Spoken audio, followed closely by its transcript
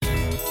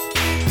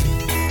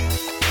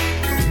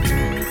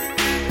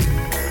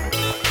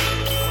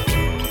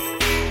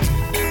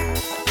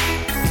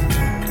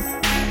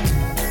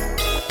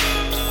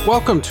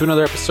Welcome to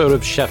another episode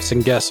of Chefs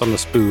and Guests on the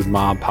Spoon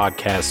Mom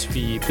podcast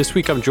feed. This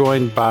week I'm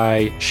joined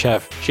by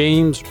Chef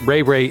James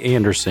Ray Ray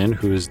Anderson,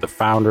 who is the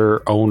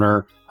founder,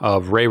 owner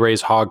of Ray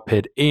Ray's Hog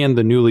Pit and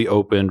the newly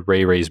opened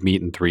Ray Ray's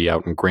Meat and Three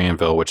out in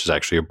Granville, which is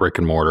actually a brick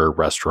and mortar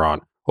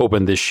restaurant.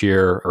 Opened this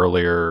year,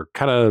 earlier,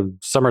 kind of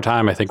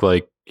summertime, I think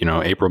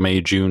April, May,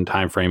 June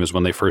timeframe is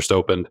when they first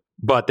opened.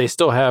 But they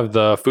still have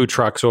the food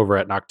trucks over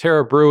at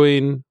Nocterra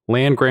Brewing,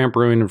 Land Grant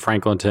Brewing in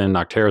Franklinton,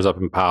 Nocterra's up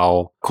in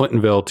Powell,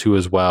 Clintonville too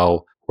as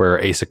well,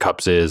 where Asa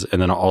Cups is,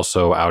 and then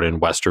also out in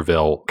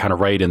Westerville, kind of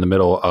right in the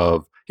middle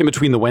of, in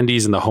between the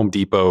Wendy's and the Home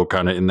Depot,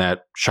 kind of in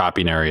that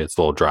shopping area. It's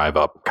a little drive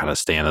up kind of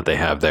stand that they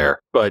have there.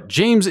 But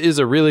James is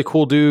a really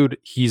cool dude.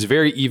 He's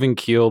very even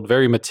keeled,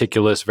 very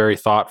meticulous, very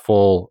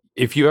thoughtful.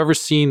 If you've ever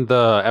seen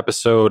the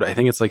episode, I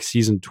think it's like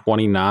season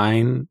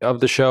 29 of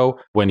the show,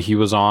 when he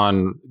was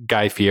on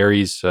Guy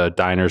Fieri's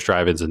Diners,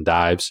 Drive-Ins, and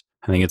Dives.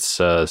 I think it's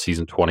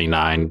season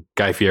 29.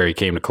 Guy Fieri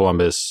came to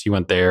Columbus. He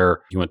went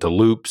there. He went to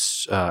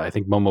Loops. I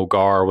think Momo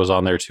Gar was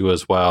on there too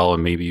as well,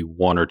 and maybe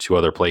one or two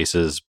other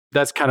places.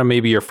 That's kind of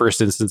maybe your first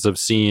instance of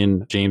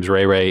seeing James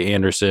Ray Ray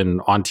Anderson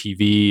on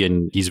TV,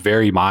 and he's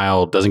very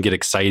mild, doesn't get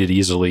excited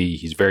easily.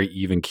 He's very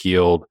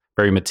even-keeled,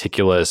 very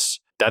meticulous.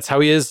 That's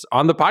how he is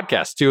on the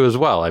podcast too as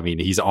well. I mean,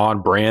 he's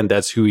on brand.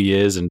 That's who he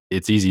is. And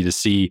it's easy to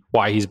see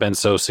why he's been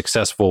so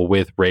successful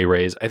with Ray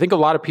Ray's. I think a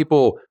lot of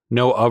people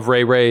know of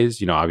Ray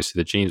Ray's, obviously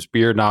the James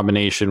Beard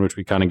nomination, which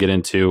we kind of get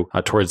into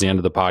towards the end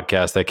of the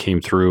podcast, that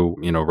came through,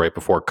 right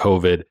before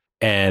COVID.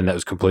 And that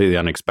was completely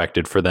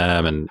unexpected for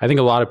them. And I think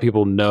a lot of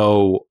people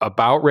know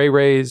about Ray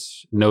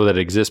Ray's, know that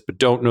it exists, but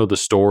don't know the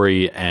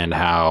story and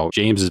how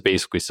James is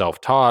basically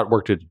self-taught,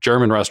 worked at a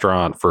German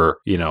restaurant for,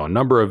 a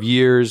number of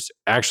years,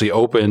 actually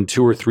opened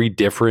 2 or 3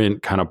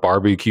 different kind of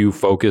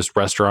barbecue-focused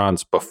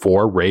restaurants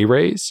before Ray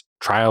Ray's.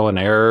 Trial and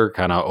error,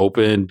 kind of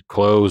opened,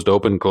 closed,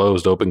 opened,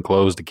 closed, opened,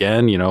 closed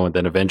again, and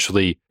then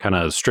eventually kind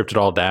of stripped it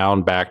all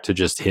down back to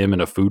just him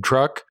and a food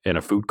truck and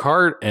a food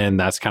cart. And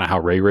that's kind of how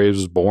Ray Ray's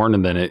was born.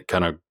 And then it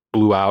kind of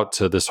blew out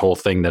to this whole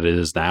thing that it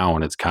is now.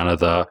 And it's kind of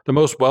the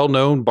most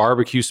well-known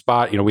barbecue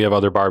spot. We have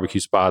other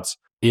barbecue spots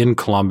in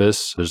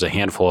Columbus. There's a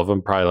handful of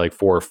them, probably like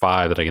 4 or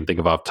 5 that I can think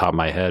of off the top of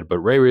my head. But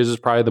Ray Ray's is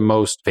probably the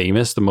most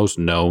famous, the most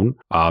known,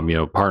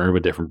 partnered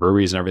with different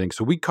breweries and everything.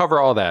 So we cover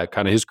all that,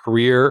 kind of his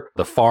career,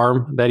 the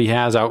farm that he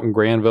has out in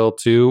Granville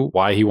too,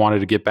 why he wanted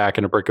to get back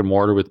into brick and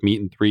mortar with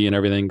Meat and Three and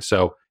everything.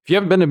 So if you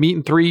haven't been to Meat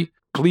and Three,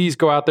 please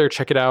go out there,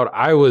 check it out.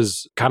 I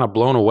was kind of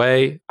blown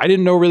away. I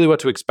didn't know really what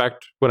to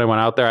expect when I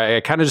went out there. I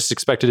kind of just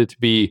expected it to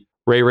be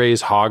Ray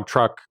Ray's hog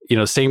truck,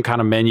 same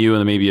kind of menu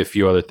and maybe a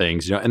few other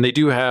things, and they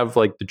do have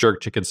like the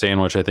jerk chicken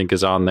sandwich, I think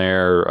is on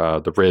there,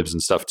 the ribs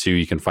and stuff too,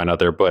 you can find out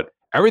there, but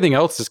everything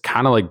else is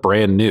kind of like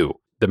brand new.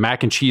 The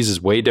mac and cheese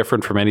is way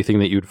different from anything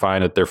that you'd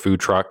find at their food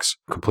trucks.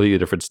 Completely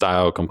different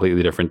style,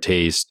 completely different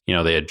taste.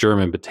 They had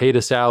German potato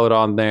salad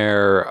on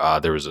there.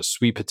 There was a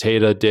sweet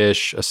potato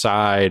dish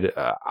aside.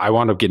 I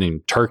wound up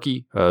getting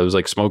turkey. It was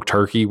like smoked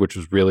turkey, which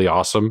was really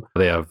awesome.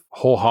 They have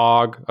whole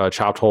hog,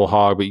 chopped whole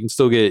hog, but you can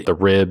still get the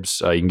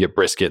ribs. You can get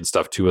brisket and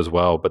stuff too as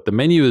well. But the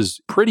menu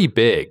is pretty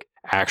big,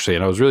 actually.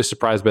 And I was really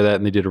surprised by that.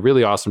 And they did a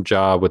really awesome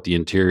job with the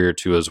interior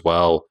too as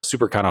well.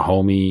 Super kind of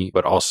homey,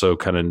 but also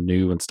kind of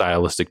new and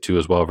stylistic too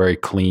as well. Very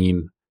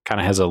clean. Kind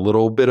of has a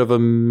little bit of a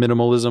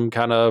minimalism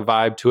kind of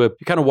vibe to it.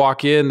 You kind of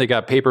walk in, they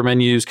got paper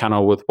menus kind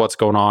of with what's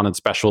going on and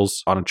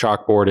specials on a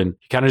chalkboard. And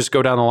you kind of just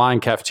go down the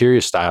line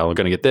cafeteria style. I'm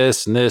going to get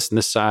this and this and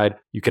this side.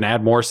 You can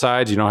add more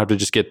sides. You don't have to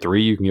just get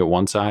 3. You can get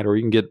 1 side or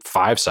you can get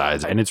 5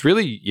 sides. And it's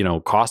really,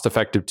 cost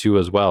effective too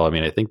as well. I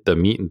mean, I think the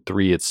Meat and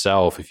Three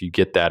itself, if you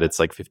get that, it's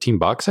like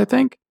 $15, I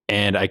think.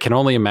 And I can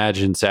only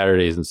imagine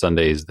Saturdays and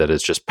Sundays that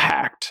it's just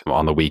packed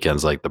on the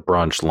weekends, like the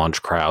brunch,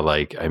 lunch crowd.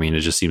 It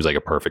just seems like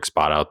a perfect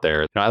spot out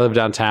there. I live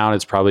downtown.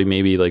 It's probably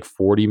maybe like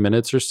 40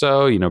 minutes or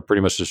so,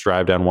 pretty much just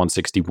drive down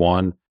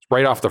 161.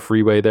 Right off the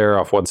freeway there,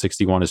 off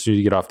 161. As soon as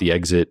you get off the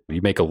exit,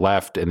 you make a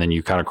left and then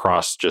you kind of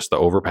cross just the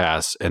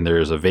overpass and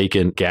there's a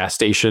vacant gas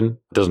station.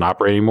 It doesn't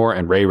operate anymore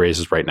and Ray Ray's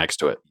is right next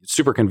to it. It's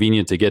super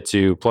convenient to get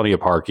to, plenty of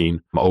parking,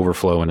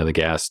 overflow into the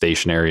gas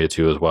station area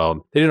too as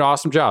well. They did an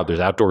awesome job. There's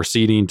outdoor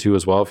seating too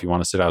as well if you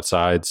want to sit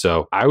outside.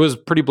 So I was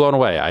pretty blown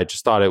away. I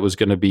just thought it was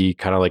going to be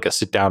kind of like a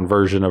sit down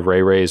version of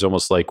Ray Ray's,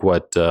 almost like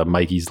what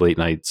Mikey's Late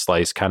Night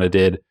Slice kind of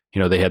did.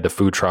 They had the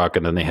food truck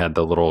and then they had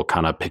the little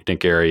kind of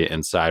picnic area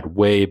inside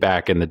way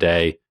back in the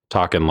day,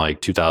 talking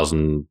like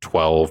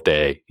 2012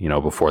 day,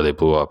 before they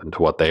blew up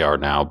into what they are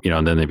now,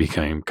 and then they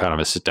became kind of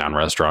a sit down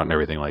restaurant and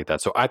everything like that.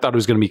 So I thought it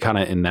was going to be kind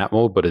of in that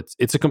mold, but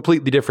it's a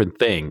completely different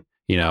thing.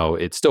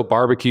 It's still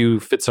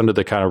barbecue, fits under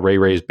the kind of Ray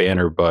Ray's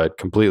banner, but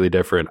completely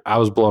different. I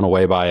was blown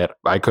away by it.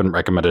 I couldn't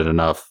recommend it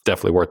enough.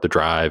 Definitely worth the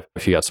drive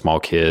if you got small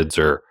kids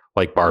or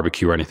like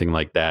barbecue or anything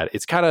like that.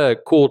 It's kind of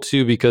cool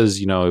too,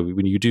 because,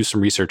 when you do some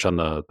research on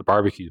the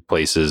barbecue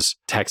places,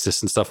 Texas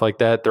and stuff like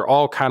that, they're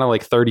all kind of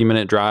like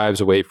 30-minute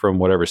drives away from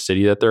whatever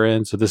city that they're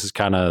in. So this is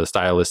kind of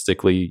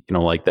stylistically,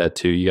 like that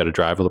too. You got to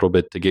drive a little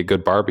bit to get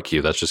good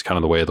barbecue. That's just kind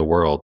of the way of the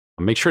world.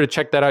 Make sure to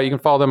check that out. You can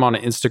follow them on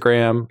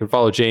Instagram. You can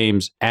follow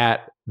James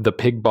at the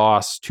Pig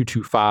Boss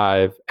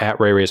 225, at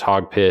Ray Ray's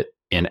Hog Pit,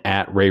 and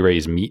at Ray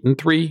Ray's Meat and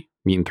Three.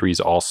 Meat and Three is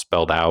all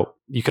spelled out.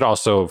 You could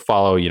also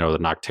follow, the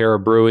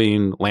Nocterra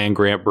Brewing, Land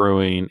Grant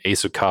Brewing,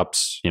 Ace of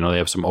Cups. They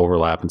have some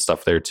overlap and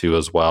stuff there too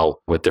as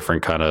well with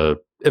different kind of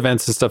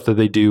events and stuff that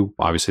they do.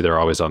 Obviously, they're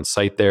always on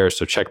site there.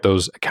 So check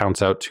those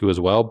accounts out too as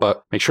well.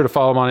 But make sure to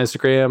follow them on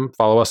Instagram.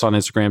 Follow us on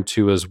Instagram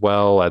too as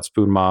well at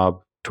Spoon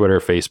Mob, Twitter,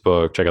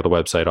 Facebook. Check out the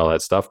website, all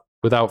that stuff.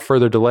 Without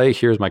further delay,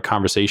 here's my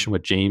conversation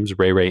with James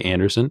Ray Ray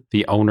Anderson,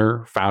 the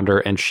owner, founder,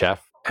 and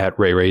chef at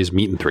Ray Ray's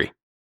Meat and Three.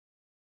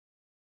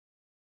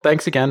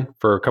 Thanks again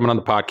for coming on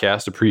the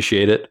podcast.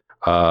 Appreciate it.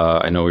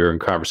 I know we were in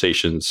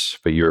conversations,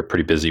 but you were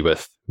pretty busy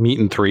with Meat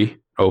and Three,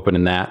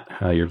 opening that,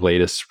 your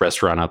latest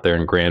restaurant out there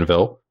in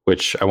Granville,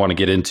 which I want to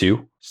get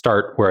into.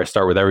 Start where I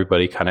start with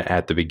everybody, kind of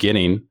at the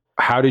beginning.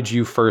 How did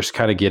you first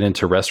kind of get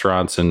into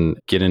restaurants and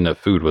get into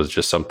food? Was it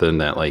just something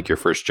that like your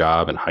first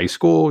job in high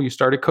school, you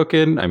started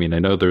cooking? I mean, I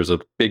know there's a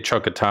big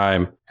chunk of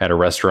time at a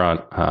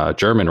restaurant,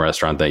 German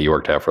restaurant that you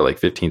worked at for like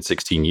 15,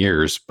 16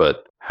 years,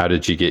 but how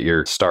did you get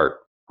your start?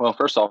 Well,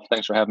 first off,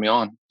 thanks for having me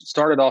on.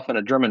 Started off in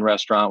a German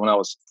restaurant when I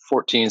was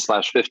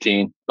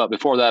 14/15. But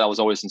before that, I was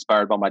always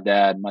inspired by my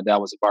dad. My dad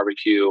was a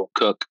barbecue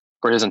cook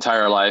for his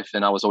entire life.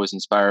 And I was always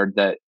inspired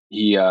that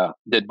he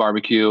did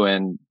barbecue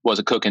and was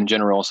a cook in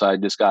general. So I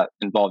just got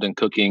involved in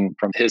cooking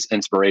from his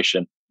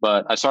inspiration.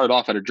 But I started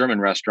off at a German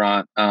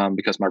restaurant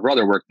because my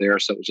brother worked there.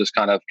 So it was just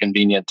kind of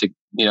convenient to,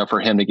 for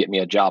him to get me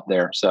a job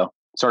there. So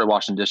started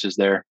washing dishes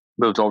there,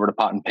 moved over to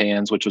pot and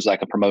pans, which was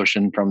like a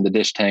promotion from the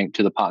dish tank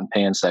to the pot and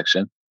pan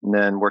section. And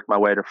then worked my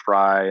way to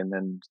fry and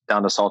then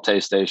down to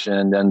saute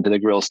station, then to the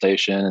grill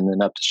station and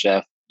then up to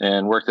chef,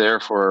 and worked there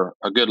for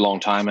a good long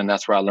time. And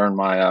that's where I learned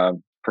my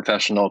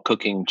professional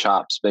cooking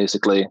chops,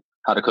 basically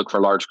how to cook for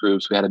large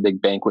groups. We had a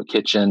big banquet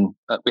kitchen.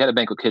 But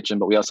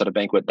we also had a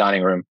banquet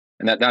dining room.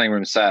 And that dining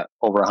room sat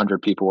over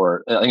 100 people,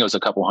 or I think it was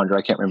a couple hundred.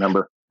 I can't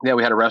remember. Yeah,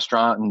 we had a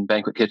restaurant and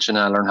banquet kitchen.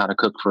 And I learned how to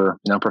cook for,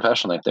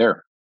 professionally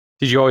there.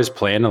 Did you always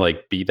plan to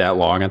like be that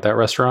long at that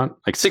restaurant?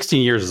 Like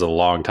 16 years is a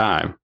long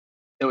time.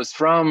 It was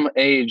from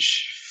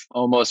age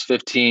almost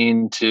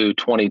 15 to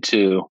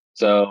 22.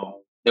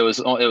 So it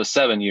was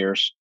 7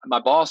 years. My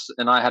boss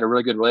and I had a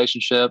really good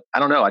relationship. I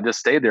don't know. I just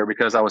stayed there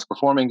because I was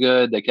performing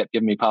good. They kept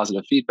giving me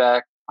positive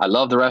feedback. I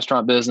love the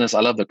restaurant business.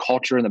 I love the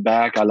culture in the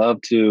back. I love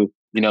to,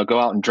 go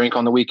out and drink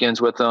on the weekends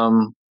with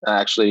them.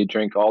 I actually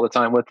drink all the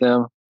time with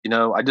them.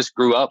 I just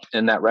grew up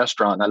in that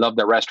restaurant and I love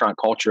the restaurant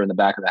culture in the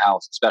back of the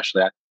house,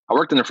 especially. I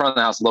worked in the front of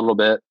the house a little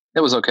bit.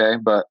 It was okay,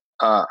 but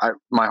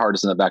my heart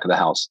is in the back of the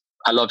house.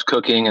 I loved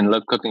cooking and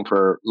loved cooking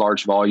for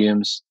large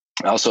volumes.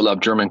 I also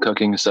love German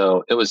cooking.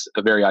 So it was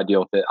a very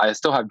ideal fit. I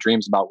still have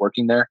dreams about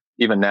working there.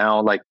 Even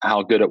now, like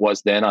how good it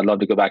was then, I'd love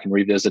to go back and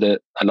revisit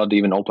it. I'd love to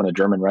even open a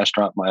German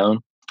restaurant of my own.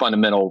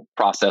 Fundamental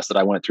process that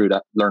I went through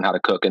to learn how to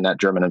cook in that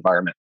German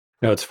environment.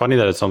 It's funny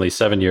that it's only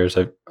 7 years.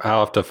 I'll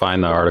have to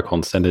find the article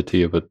and send it to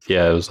you. But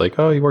yeah, it was like,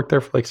 oh, you worked there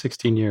for like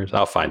 16 years.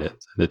 I'll find it,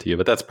 send it to you.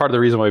 But that's part of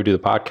the reason why we do the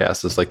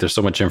podcast is like there's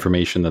so much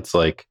information that's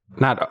like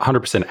not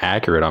 100%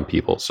 accurate on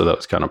people. So that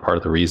was kind of part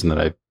of the reason that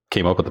I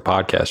came up with the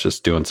podcast,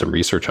 just doing some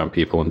research on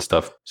people and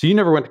stuff. So you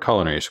never went to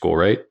culinary school,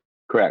 right?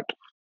 Correct.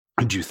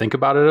 Did you think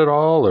about it at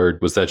all? Or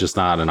was that just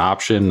not an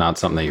option, not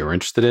something that you were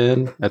interested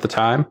in at the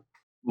time?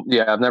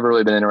 Yeah, I've never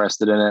really been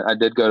interested in it. I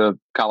did go to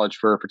college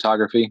for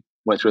photography,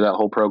 went through that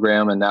whole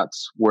program, and that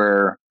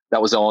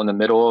was all in the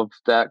middle of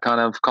that kind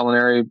of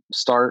culinary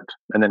start,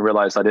 and then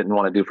realized I didn't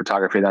want to do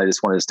photography and I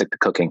just wanted to stick to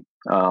cooking.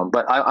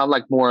 But I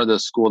like more of the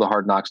school, the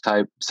hard knocks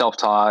type,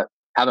 self-taught.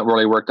 Haven't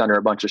really worked under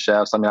a bunch of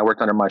chefs. I mean, I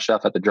worked under my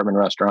chef at the German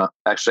restaurant.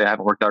 Actually, I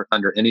haven't worked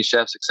under any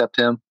chefs except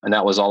him. And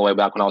that was all the way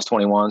back when I was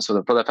 21.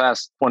 So for the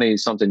past 20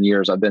 something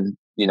years, I've been,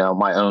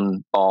 my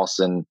own boss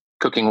and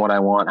cooking what I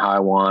want, how I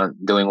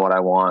want, doing what I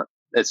want.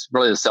 It's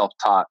really a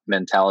self-taught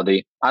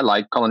mentality. I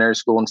like culinary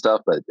school and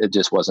stuff, but it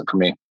just wasn't for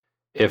me.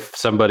 If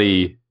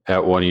somebody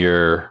at one of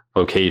your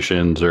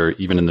locations or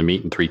even in the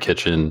Meat and Three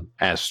kitchen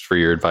asked for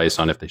your advice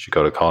on if they should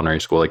go to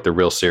culinary school, like they're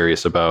real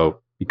serious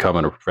about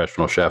becoming a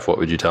professional chef, what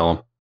would you tell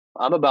them?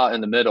 I'm about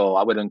in the middle.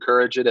 I would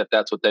encourage it if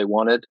that's what they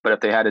wanted. But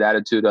if they had an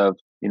attitude of,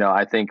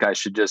 I think I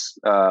should just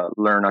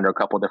learn under a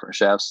couple of different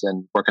chefs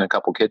and work in a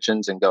couple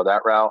kitchens and go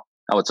that route,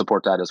 I would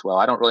support that as well.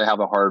 I don't really have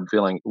a hard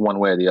feeling one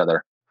way or the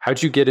other.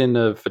 How'd you get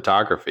into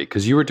photography?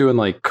 Because you were doing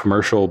like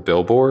commercial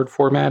billboard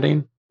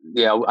formatting.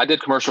 Yeah, I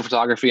did commercial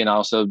photography and I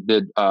also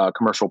did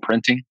commercial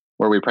printing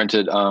where we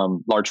printed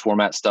large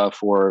format stuff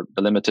for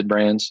the limited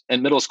brands.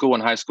 In middle school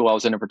and high school, I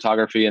was into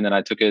photography and then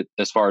I took it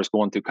as far as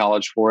going through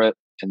college for it.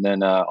 And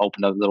then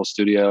opened a little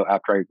studio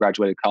after I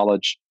graduated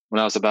college when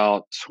I was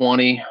about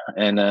 20.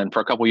 And then for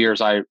a couple of years,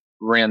 I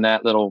ran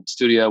that little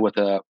studio with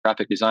a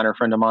graphic designer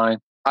friend of mine.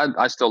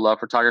 I still love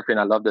photography and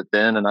I loved it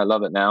then and I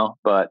love it now,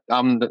 but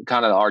I'm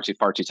kind of the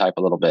artsy-fartsy type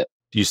a little bit.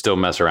 Do you still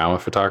mess around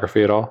with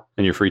photography at all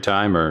in your free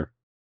time or?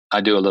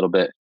 I do a little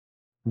bit.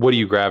 What do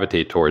you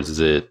gravitate towards? Is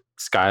it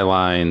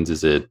skylines?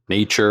 Is it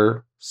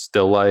nature,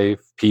 still life,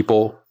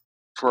 people?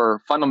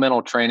 For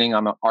fundamental training,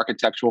 I'm an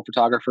architectural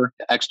photographer,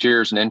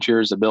 exteriors and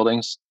interiors of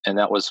buildings. And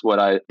that was what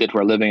I did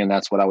for a living. And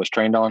that's what I was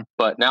trained on.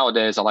 But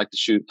nowadays, I like to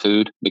shoot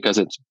food because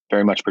it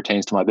very much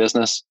pertains to my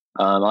business.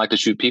 I like to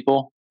shoot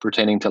people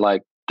pertaining to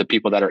like the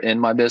people that are in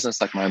my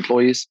business, like my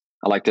employees.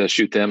 I like to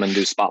shoot them and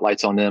do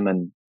spotlights on them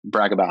and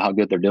brag about how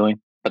good they're doing.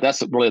 But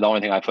that's really the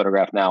only thing I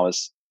photograph now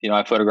is,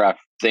 I photograph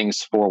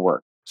things for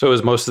work. So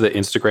is most of the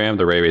Instagram,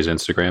 the Ray Ray's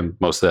Instagram,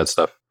 most of that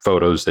stuff,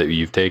 photos that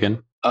you've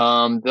taken?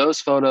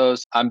 Those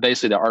photos, I'm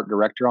basically the art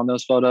director on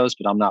those photos,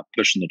 but I'm not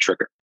pushing the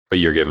trigger. But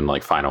you're given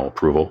like final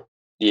approval?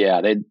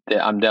 Yeah,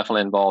 I'm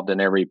definitely involved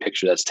in every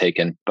picture that's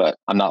taken, but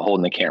I'm not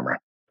holding the camera.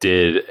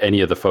 Did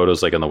any of the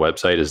photos like on the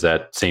website, is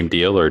that same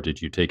deal, or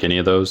did you take any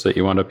of those that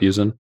you wound up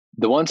using?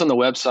 The ones on the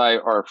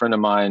website are a friend of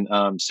mine,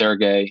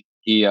 Sergey.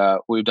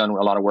 We've done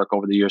a lot of work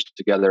over the years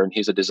together, and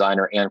he's a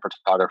designer and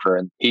photographer,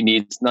 and he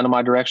needs none of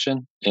my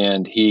direction,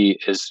 and he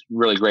is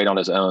really great on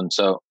his own.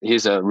 So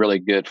he's a really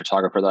good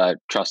photographer that I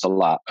trust a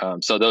lot.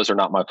 So those are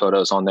not my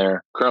photos on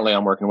there. Currently,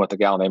 I'm working with a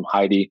gal named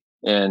Heidi,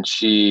 and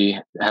she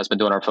has been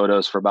doing our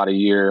photos for about a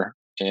year,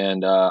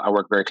 and I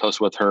work very close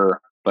with her,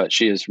 but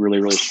she is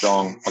really, really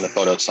strong on the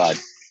photo side.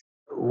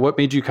 What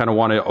made you kind of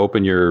want to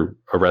open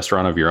a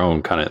restaurant of your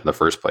own kind of in the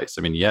first place?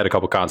 I mean, you had a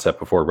couple concepts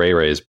before Ray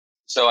Ray's.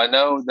 So I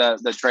know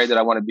that the trade that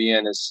I want to be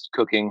in is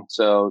cooking.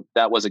 So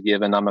that was a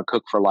given. I'm a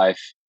cook for life.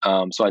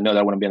 So I know that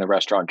I want to be in the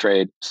restaurant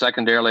trade.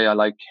 Secondarily, I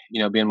like,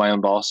 being my own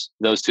boss.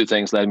 Those two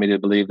things led me to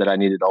believe that I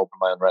needed to open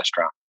my own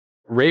restaurant.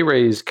 Ray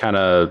Ray's kind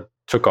of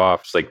took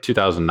off like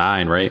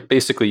 2009, right?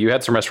 Basically, you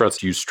had some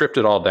restaurants, you stripped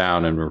it all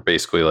down and were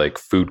basically like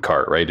food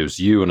cart, right? It was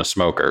you and a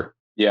smoker.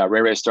 Yeah,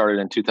 Ray Ray started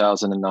in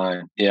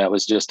 2009. Yeah, it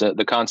was just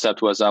the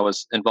concept was I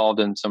was involved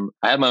in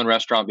I had my own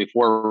restaurant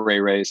before Ray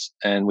Ray's,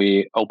 and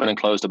we opened and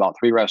closed about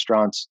 3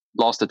 restaurants,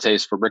 lost the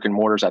taste for brick and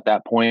mortars at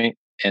that point,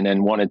 and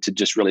then wanted to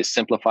just really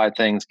simplify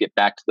things, get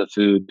back to the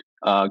food,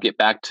 get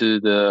back to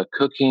the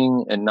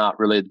cooking and not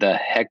really the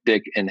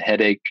hectic and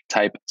headache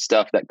type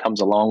stuff that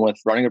comes along with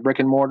running a brick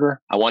and mortar.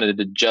 I wanted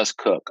to just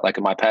cook. Like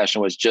my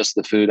passion was just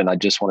the food and I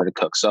just wanted to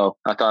cook. So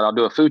I thought I'll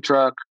do a food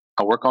truck.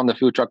 I'll work on the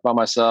food truck by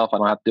myself. I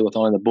don't have to deal with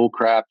only the bull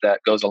crap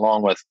that goes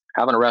along with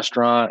having a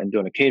restaurant and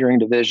doing a catering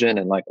division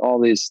and like all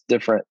these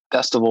different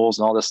festivals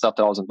and all this stuff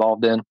that I was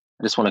involved in.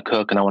 I just want to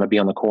cook and I want to be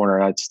on the corner.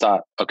 And I just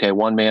thought, okay,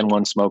 one man,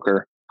 one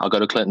smoker. I'll go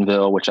to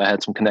Clintonville, which I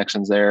had some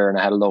connections there and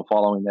I had a little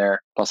following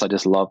there. Plus, I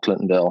just love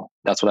Clintonville.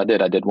 That's what I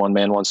did. I did one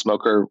man, one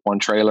smoker, one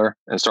trailer,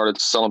 and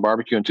started selling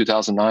barbecue in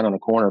 2009 on the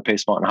corner of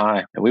Pace Mountain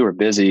High. And we were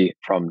busy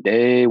from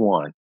day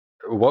one.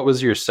 What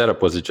was your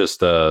setup? Was it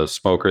just a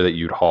smoker that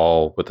you'd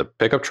haul with a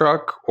pickup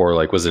truck, or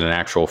like was it an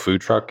actual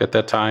food truck at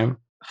that time?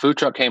 Food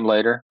truck came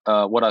later.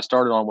 What I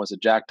started on was a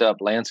jacked up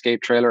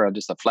landscape trailer,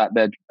 just a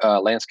flatbed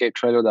landscape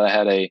trailer that I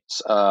had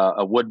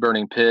a wood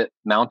burning pit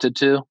mounted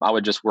to. I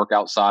would just work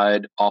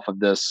outside off of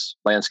this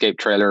landscape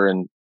trailer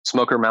and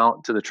smoker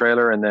mount to the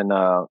trailer. And then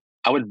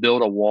I would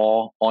build a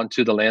wall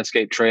onto the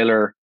landscape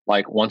trailer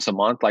like once a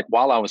month. Like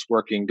while I was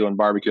working doing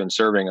barbecue and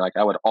serving, like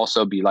I would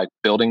also be like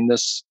building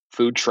this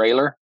food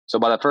trailer. So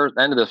by the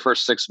end of the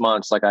first 6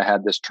 months, like I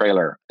had this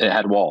trailer, it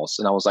had walls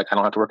and I was like, I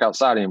don't have to work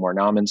outside anymore.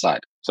 Now I'm inside.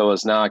 So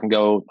now I can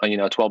go,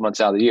 12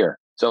 months out of the year.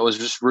 So it was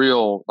just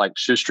real like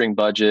shoestring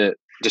budget,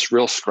 just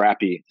real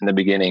scrappy in the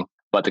beginning,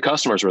 but the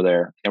customers were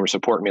there and were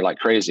supporting me like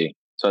crazy.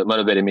 So it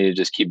motivated me to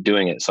just keep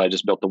doing it. So I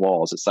just built the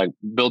walls. It's like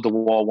build the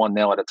wall one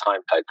nail at a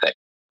time type thing.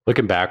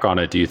 Looking back on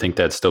it, do you think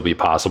that'd still be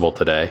possible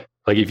today?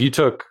 Like if you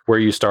took where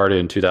you started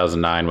in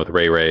 2009 with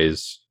Ray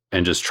Ray's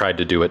and just tried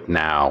to do it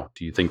now,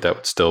 do you think that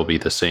would still be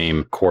the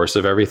same course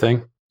of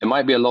everything? It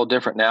might be a little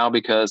different now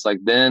because like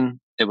then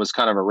it was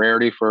kind of a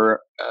rarity for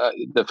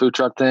the food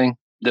truck thing.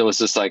 There was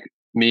just like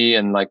me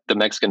and like the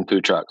Mexican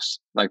food trucks.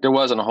 Like there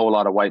wasn't a whole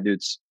lot of white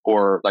dudes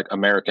or like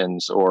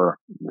Americans or,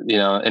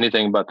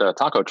 anything but the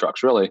taco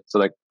trucks really. So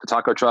like the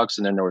taco trucks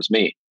and then there was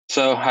me.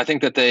 So I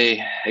think that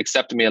they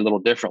accepted me a little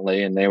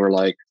differently and they were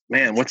like,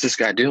 man, what's this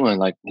guy doing?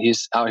 Like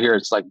he's out here.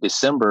 It's like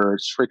December,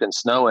 it's freaking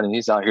snowing and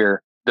he's out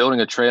here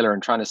building a trailer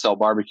and trying to sell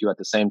barbecue at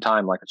the same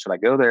time. Like, should I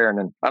go there? And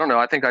then I don't know.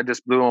 I think I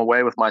just blew them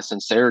away with my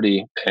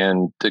sincerity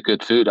and the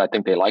good food. I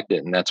think they liked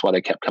it. And that's why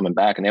they kept coming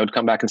back. And they would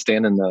come back and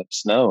stand in the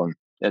snow. And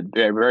it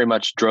very, very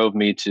much drove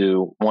me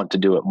to want to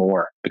do it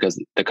more because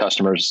the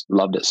customers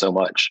loved it so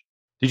much.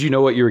 Did you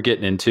know what you were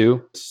getting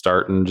into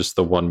starting just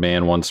the one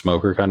man, one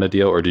smoker kind of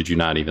deal? Or did you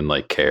not even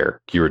like care?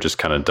 You were just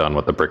kind of done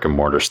with the brick and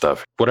mortar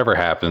stuff. Whatever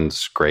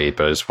happens, great.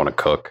 But I just want to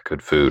cook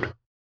good food.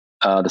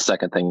 The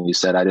second thing you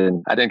said, I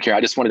didn't care.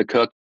 I just wanted to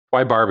cook.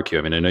 Why barbecue?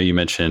 I mean, I know you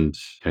mentioned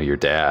your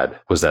dad.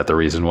 Was that the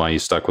reason why you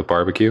stuck with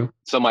barbecue?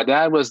 So my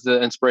dad was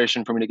the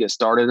inspiration for me to get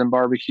started in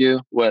barbecue.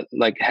 What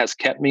like has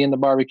kept me in the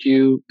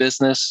barbecue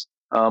business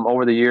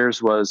over the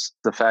years was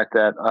the fact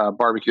that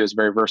barbecue is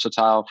very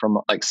versatile from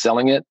like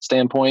selling it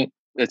standpoint.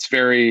 It's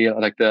very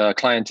like the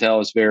clientele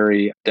is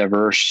very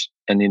diverse,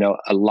 and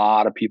a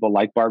lot of people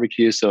like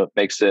barbecue, so it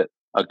makes it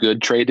a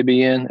good trade to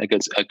be in,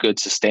 a good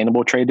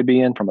sustainable trade to be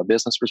in from a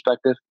business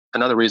perspective.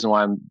 Another reason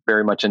why I'm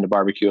very much into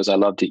barbecue is I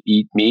love to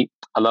eat meat.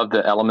 I love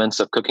the elements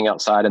of cooking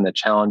outside and the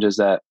challenges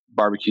that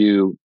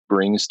barbecue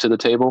brings to the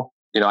table.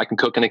 I can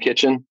cook in the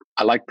kitchen.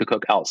 I like to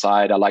cook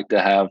outside. I like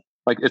to have,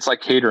 it's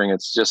like catering.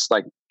 It's just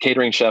like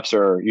catering chefs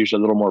are usually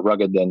a little more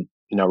rugged than,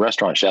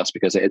 restaurant chefs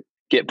because they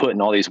get put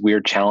in all these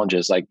weird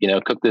challenges. Like,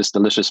 cook this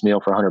delicious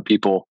meal for 100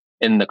 people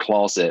in the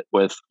closet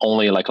with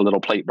only like a little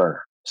plate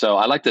burner. So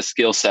I like the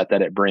skill set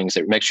that it brings.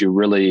 It makes you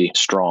really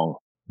strong.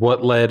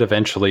 What led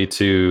eventually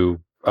to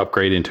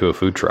upgrade into a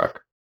food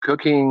truck?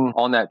 Cooking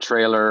on that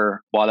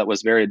trailer, while it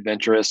was very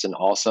adventurous and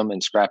awesome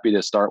and scrappy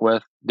to start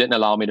with, didn't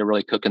allow me to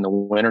really cook in the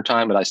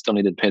wintertime, but I still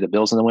needed to pay the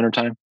bills in the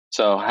wintertime.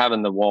 So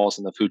having the walls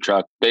in the food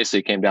truck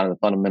basically came down to the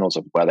fundamentals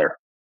of weather.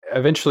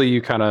 Eventually,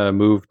 you kind of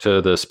moved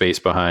to the space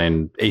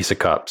behind Ace of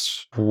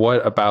Cups.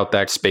 What about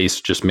that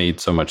space just made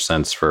so much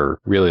sense for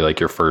really like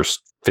your first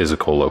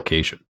physical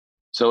location?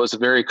 So it was a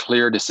very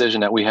clear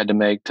decision that we had to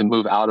make to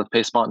move out of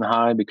Pace Mountain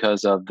High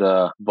because of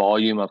the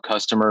volume of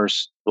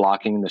customers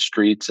blocking the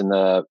streets, and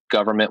the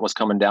government was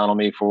coming down on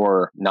me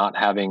for not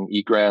having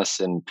egress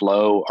and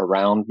flow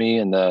around me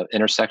in the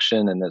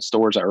intersection and the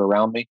stores that were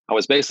around me. I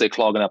was basically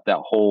clogging up that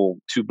whole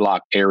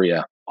 2-block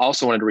area. I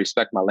also wanted to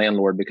respect my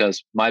landlord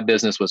because my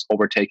business was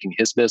overtaking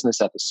his business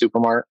at the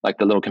supermart, like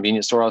the little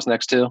convenience store I was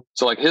next to.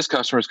 So like his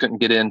customers couldn't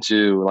get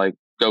into like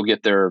go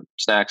get their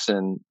snacks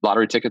and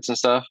lottery tickets and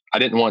stuff. I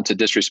didn't want to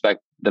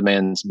disrespect the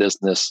man's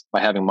business by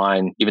having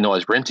mine, even though I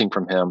was renting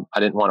from him. I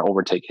didn't want to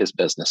overtake his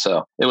business.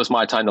 So it was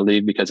my time to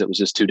leave because it was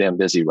just too damn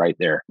busy right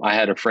there. I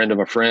had a friend of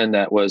a friend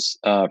that was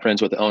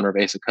friends with the owner of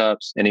Ace of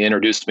Cups, and he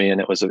introduced me, and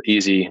it was an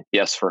easy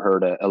yes for her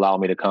to allow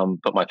me to come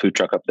put my food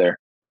truck up there.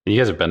 You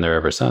guys have been there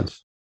ever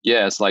since.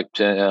 Yeah, it's like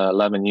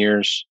 11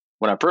 years.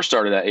 When I first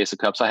started at Ace of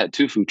Cups, I had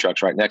 2 food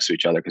trucks right next to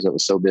each other because it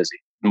was so busy.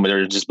 But they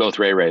were just both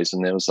Ray Rays.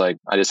 And it was like,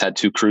 I just had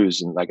 2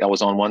 crews, and like I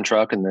was on one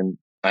truck, and then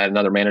I had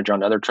another manager on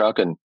the other truck.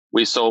 And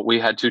we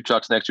had 2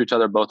 trucks next to each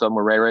other. Both of them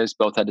were Ray Rays,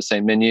 both had the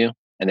same menu,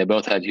 and they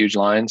both had huge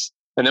lines.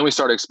 And then we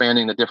started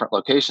expanding the different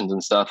locations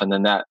and stuff. And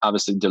then that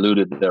obviously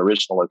diluted the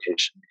original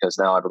location because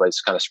now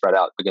everybody's kind of spread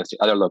out against the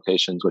other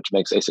locations, which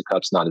makes Ace of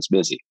Cups not as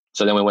busy.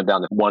 So then we went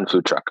down to 1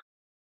 food truck.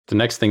 The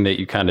next thing that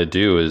you kind of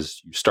do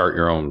is you start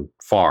your own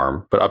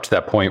farm. But up to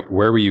that point,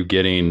 where were you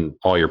getting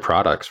all your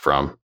products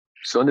from?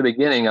 So in the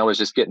beginning, I was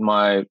just getting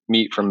my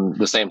meat from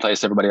the same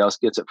place everybody else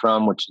gets it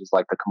from, which is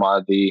like the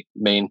commodity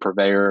main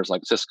purveyors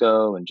like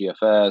Sysco and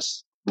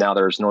GFS. Now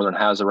there's Northern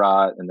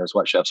Hazarat and there's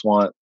What Chefs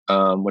Want,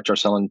 which are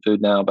selling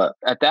food now. But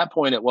at that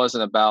point, it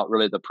wasn't about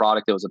really the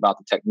product. It was about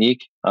the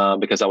technique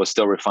because I was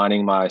still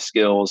refining my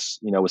skills,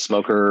 with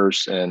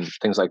smokers and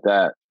things like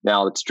that.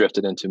 Now it's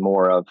drifted into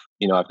more of,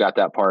 I've got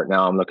that part.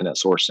 Now I'm looking at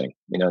sourcing,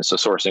 so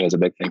sourcing is a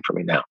big thing for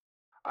me now.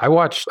 I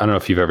watched, I don't know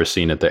if you've ever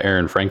seen it, the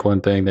Aaron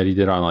Franklin thing that he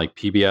did on like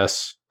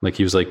PBS. Like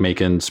he was like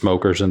making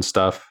smokers and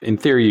stuff. In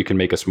theory, you can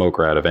make a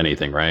smoker out of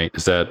anything, right?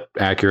 Is that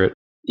accurate?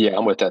 Yeah,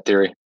 I'm with that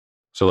theory.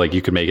 So like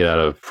you could make it out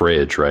of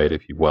fridge, right?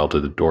 If you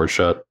welded the door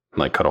shut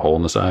and like cut a hole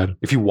in the side.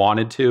 If you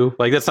wanted to,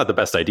 like that's not the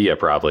best idea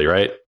probably,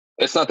 right?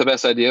 It's not the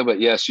best idea, but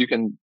yes, you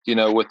can,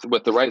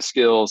 with the right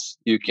skills,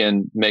 you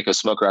can make a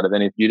smoker out of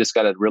anything. You just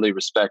got to really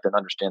respect and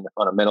understand the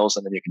fundamentals,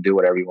 and then you can do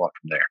whatever you want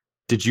from there.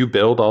 Did you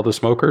build all the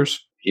smokers?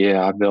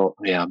 Yeah, I built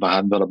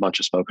a bunch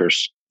of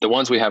smokers. The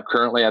ones we have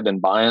currently, I've been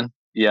buying.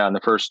 Yeah, in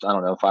the first,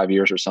 5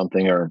 years or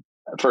something, or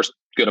first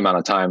good amount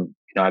of time,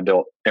 I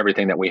built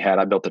everything that we had.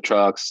 I built the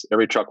trucks,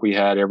 every truck we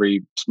had,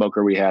 every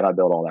smoker we had, I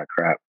built all that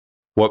crap.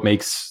 What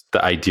makes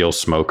the ideal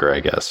smoker, I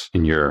guess,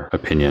 in your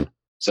opinion?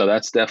 So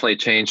that's definitely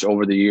changed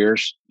over the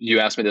years.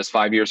 You asked me this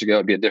 5 years ago,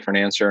 it'd be a different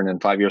answer. And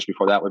then 5 years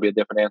before that would be a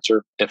different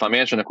answer. If I'm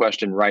answering the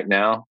question right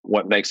now,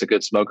 what makes a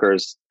good smoker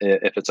is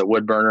if it's a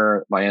wood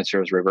burner, my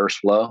answer is reverse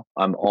flow.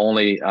 I'm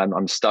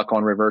stuck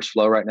on reverse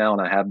flow right now.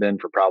 And I have been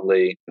for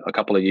probably a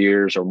couple of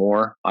years or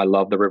more. I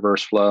love the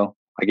reverse flow.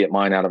 I get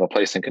mine out of a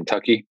place in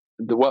Kentucky.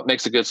 What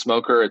makes a good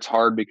smoker? It's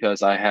hard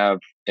because I have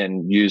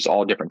and use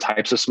all different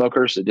types of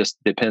smokers. It just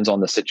depends on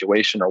the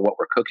situation or what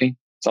we're cooking.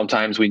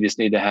 Sometimes we just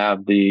need to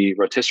have the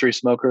rotisserie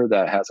smoker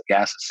that has a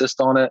gas assist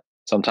on it.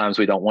 Sometimes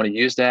we don't want to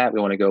use that. We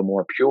want to go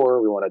more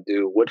pure. We want to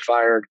do wood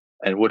fired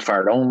and wood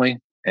fired only.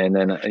 And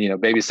then,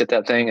 babysit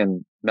that thing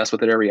and mess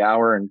with it every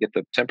hour and get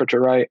the temperature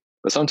right.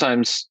 But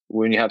sometimes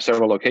when you have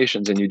several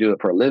locations and you do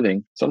it for a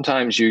living,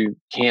 sometimes you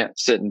can't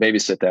sit and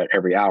babysit that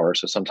every hour.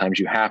 So sometimes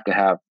you have to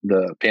have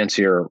the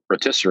fancier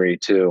rotisserie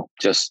to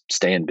just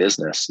stay in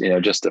business.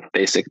 Just the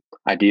basic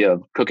idea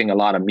of cooking a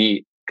lot of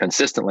meat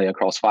consistently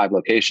across 5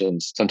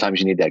 locations. Sometimes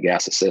you need that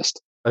gas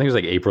assist. I think it was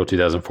like April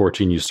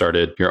 2014, you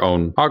started your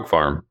own hog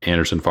farm,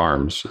 Anderson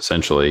Farms,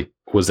 essentially.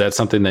 Was that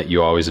something that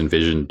you always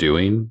envisioned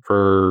doing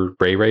for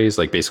Ray Rays,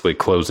 like basically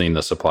closing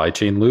the supply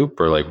chain loop?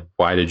 Or like,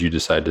 why did you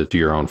decide to do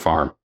your own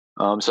farm?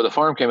 So the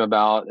farm came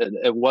about.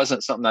 It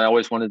wasn't something that I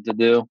always wanted to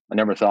do. I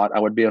never thought I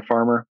would be a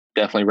farmer.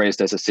 Definitely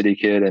raised as a city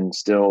kid and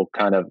still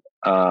kind of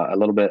a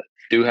little bit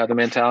do have the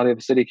mentality of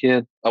a city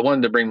kid. I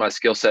wanted to bring my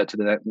skill set to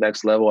the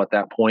next level at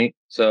that point.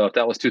 So if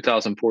that was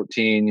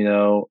 2014,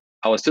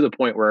 I was to the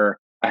point where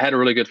I had a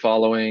really good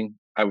following.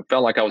 I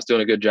felt like I was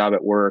doing a good job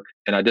at work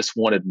and I just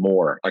wanted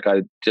more. Like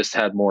I just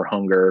had more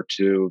hunger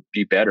to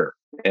be better.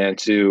 and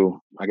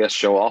to, I guess,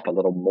 show off a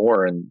little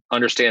more and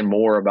understand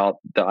more about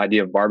the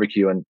idea of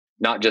barbecue and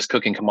not just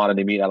cooking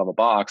commodity meat out of a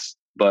box,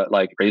 but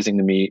like raising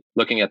the meat,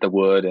 looking at the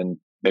wood and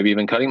maybe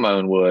even cutting my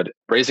own wood,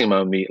 raising my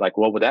own meat. Like,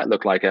 what would that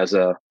look like as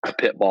a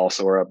pit boss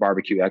or a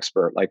barbecue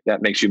expert? Like,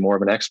 that makes you more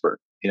of an expert.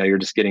 You're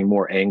just getting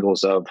more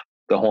angles of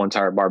the whole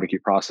entire barbecue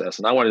process.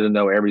 And I wanted to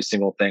know every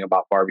single thing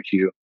about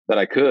barbecue that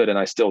I could, and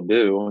I still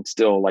do. It's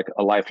still like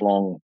a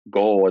lifelong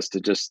goal is to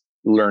just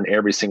learn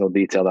every single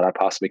detail that I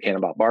possibly can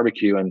about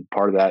barbecue. And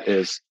part of that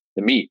is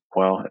the meat.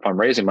 Well, if I'm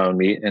raising my own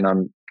meat and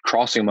I'm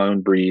crossing my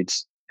own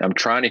breeds, I'm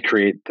trying to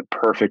create the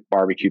perfect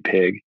barbecue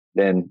pig,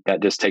 then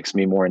that just takes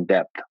me more in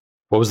depth.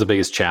 What was the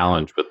biggest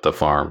challenge with the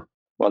farm?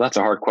 Well, that's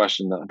a hard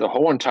question. The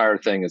whole entire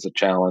thing is a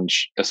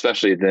challenge,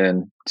 especially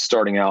then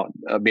starting out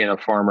being a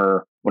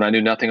farmer. When I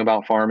knew nothing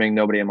about farming,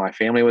 nobody in my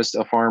family was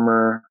a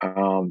farmer,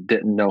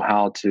 didn't know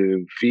how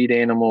to feed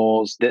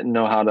animals, didn't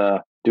know how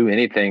to do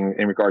anything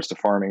in regards to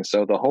farming.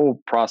 So the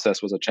whole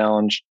process was a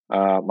challenge.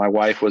 My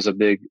wife was a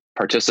big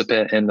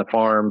participant in the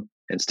farm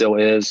and still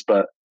is,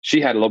 but she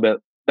had a little bit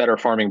better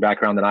farming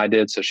background than I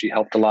did. So she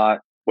helped a lot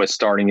with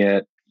starting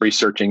it,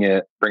 researching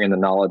it, bringing the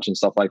knowledge and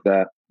stuff like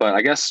that. But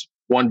I guess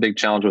one big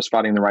challenge was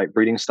finding the right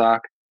breeding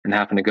stock and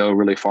having to go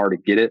really far to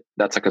get it.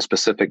 That's like a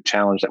specific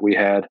challenge that we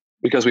had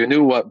because we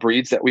knew what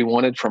breeds that we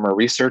wanted from our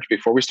research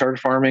before we started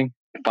farming.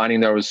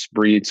 Finding those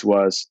breeds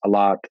was a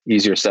lot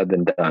easier said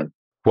than done.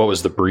 What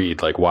was the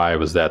breed? Like, why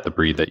was that the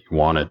breed that you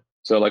wanted?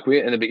 So like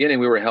in the beginning,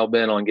 we were hell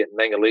bent on getting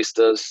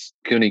Mangalistas,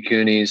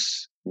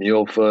 Coonies,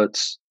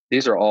 Mulefoots.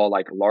 These are all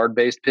like lard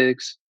based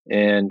pigs.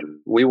 And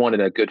we wanted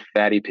a good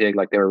fatty pig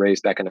like they were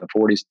raised back in the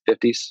 40s,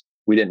 50s.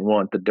 We didn't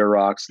want the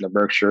Durocs and the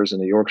Berkshires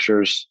and the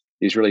Yorkshires,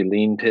 these really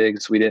lean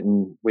pigs. We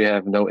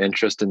have no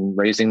interest in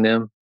raising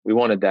them. We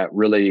wanted that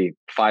really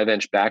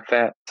 5-inch back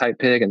fat type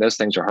pig. And those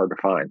things are hard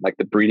to find. Like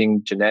the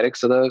breeding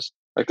genetics of those,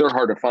 like they're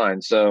hard to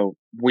find. So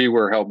we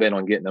were hell bent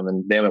on getting them,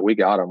 and damn it, we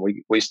got them.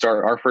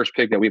 Our first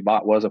pig that we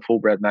bought was a full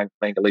bred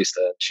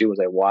Mangalista. She was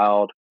a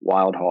wild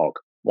hog,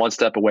 one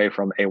step away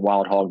from a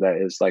wild hog that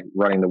is like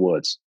running the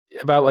woods.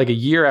 About like a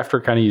year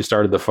after kind of you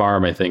started the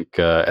farm, I think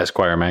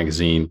Esquire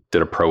magazine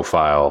did a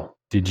profile.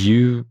 Did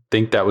you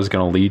think that was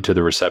going to lead to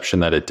the reception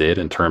that it did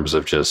in terms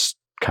of just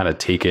kind of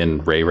taking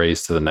Ray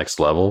Ray's to the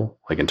next level,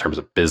 like in terms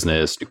of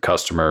business, new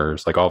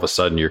customers? Like all of a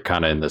sudden you're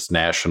kind of in this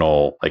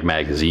national like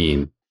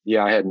magazine.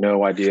 Yeah, I had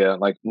no idea.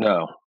 Like,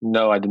 no,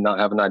 I did not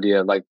have an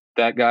idea. Like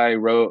that guy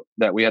wrote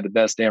that we had the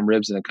best damn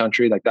ribs in the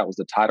country. Like that was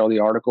the title of the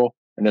article.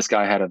 And this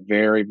guy had a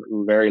very,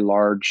 very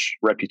large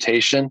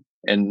reputation.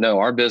 And no,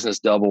 our business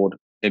doubled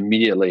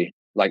immediately.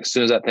 Like as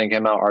soon as that thing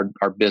came out,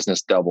 our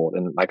business doubled.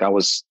 And like I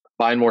was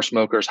buying more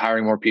smokers,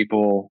 hiring more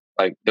people.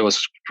 Like it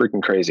was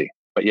freaking crazy.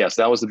 But yes,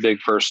 that was the big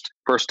first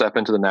step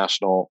into the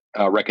national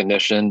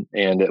recognition.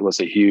 And it was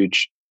a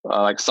huge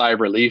like sigh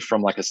of relief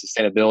from like a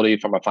sustainability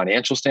from a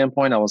financial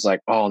standpoint. I was like,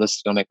 oh, this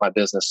is going to make my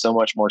business so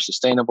much more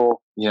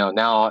sustainable.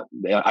 Now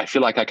I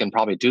feel like I can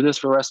probably do this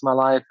for the rest of my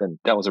life. And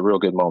that was a real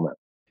good moment.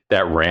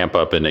 That ramp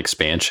up and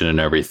expansion and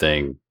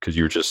everything, because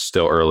you were just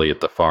still early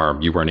at the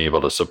farm, you weren't able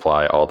to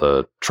supply all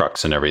the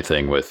trucks and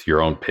everything with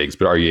your own pigs.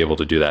 But are you able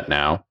to do that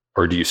now?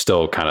 Or do you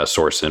still kind of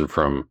source in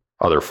from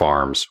other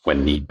farms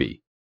when need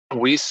be?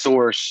 We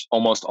source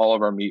almost all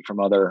of our meat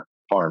from other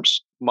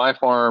farms. My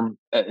farm,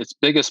 at its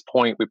biggest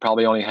point, we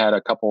probably only had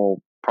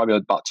probably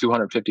about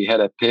 250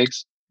 head of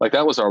pigs. Like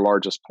that was our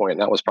largest point.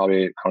 That was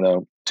probably, I don't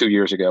know, 2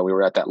 years ago, we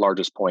were at that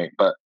largest point.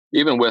 But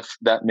even with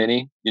that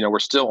many, we're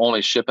still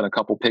only shipping a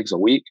couple pigs a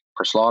week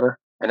for slaughter.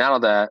 And out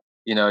of that,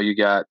 you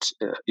got,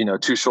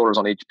 2 shoulders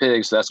on each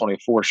pig. So that's only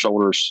 4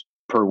 shoulders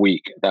per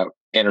week that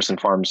Anderson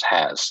Farms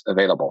has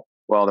available.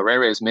 Well, the Ray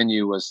Ray's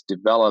menu was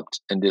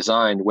developed and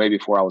designed way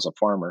before I was a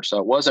farmer. So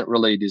it wasn't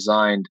really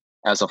designed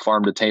as a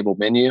farm to table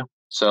menu.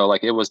 So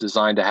like it was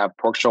designed to have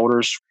pork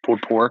shoulders,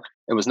 pulled pork.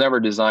 It was never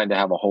designed to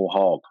have a whole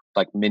hog,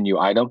 like menu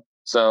item.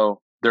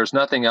 So there's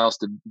nothing else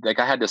like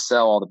I had to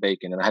sell all the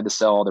bacon and I had to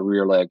sell all the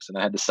rear legs and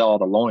I had to sell all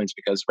the loins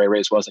because Ray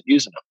Ray's wasn't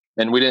using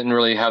them. And we didn't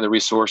really have the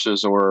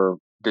resources or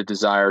the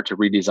desire to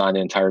redesign the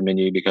entire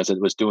menu because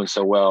it was doing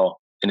so well.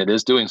 And it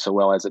is doing so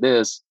well as it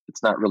is.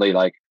 It's not really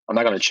like, I'm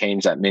not going to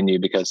change that menu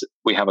because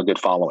we have a good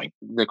following.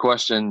 The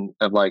question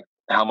of like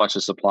how much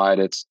is supplied,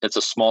 it's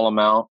a small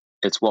amount.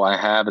 It's what I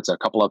have. It's a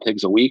couple of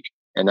pigs a week.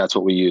 And that's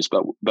what we use.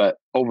 But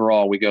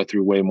overall, we go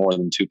through way more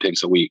than 2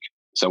 pigs a week.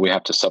 So we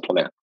have to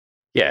supplement.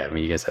 Yeah, I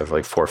mean, you guys have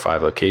like 4 or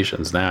 5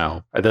 locations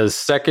now. The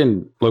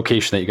second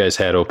location that you guys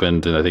had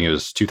opened, and I think it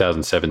was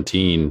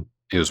 2017,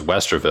 it was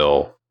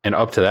Westerville. And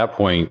up to that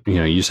point,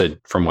 you said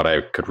from what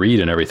I could read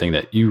and everything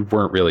that you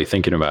weren't really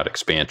thinking about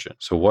expansion.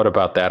 So what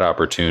about that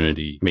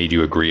opportunity made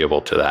you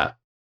agreeable to that?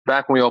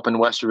 Back when we opened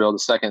Westerville, the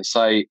second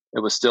site,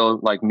 it was still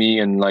like me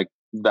and like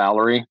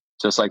Valerie,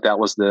 just like that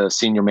was the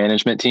senior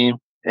management team.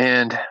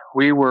 And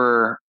we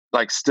were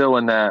like still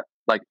in that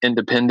like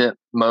independent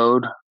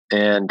mode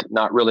and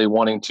not really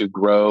wanting to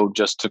grow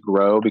just to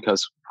grow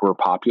because we're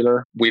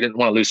popular. We didn't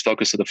want to lose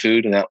focus of the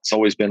food. And that's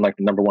always been like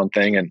the number one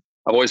thing. And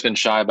I've always been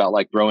shy about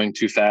like growing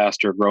too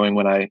fast or growing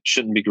when I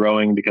shouldn't be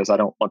growing because I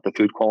don't want the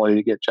food quality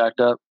to get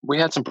jacked up. We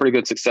had some pretty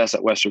good success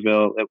at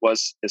Westerville.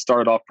 It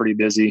started off pretty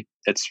busy.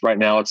 Right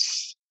now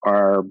it's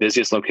our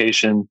busiest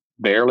location,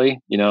 barely,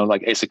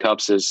 like Ace of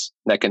Cups is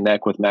neck and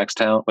neck with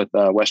Maxtown, with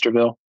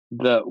Westerville.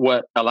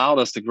 What allowed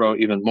us to grow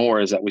even more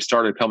is that we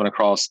started coming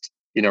across,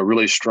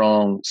 really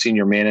strong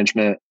senior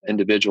management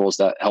individuals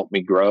that helped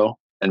me grow.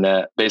 And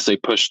that basically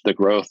pushed the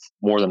growth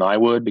more than I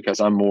would, because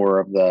I'm more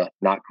of the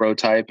not grow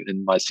type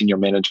and my senior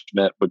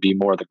management would be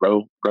more of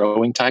the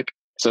growing type.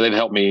 So they've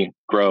helped me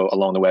grow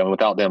along the way. And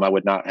without them, I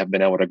would not have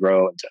been able to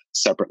grow into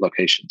separate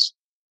locations.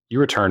 You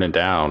were turning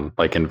down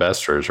like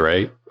investors,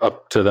 right?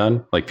 Up to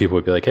then, like people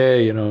would be like,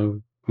 hey,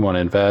 want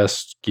to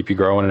invest, keep you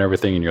growing and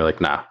everything. And you're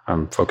like, nah,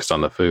 I'm focused on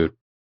the food.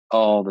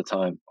 All the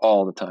time.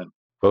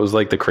 What was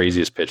like the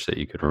craziest pitch that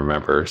you could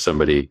remember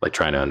somebody like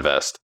trying to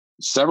invest?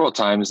 Several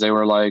times they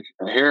were like,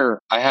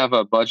 here, I have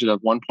a budget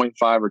of $1.5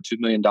 or $2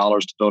 million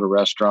to build a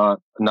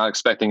restaurant. I'm not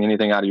expecting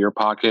anything out of your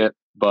pocket,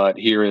 but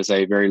here is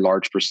a very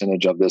large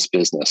percentage of this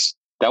business.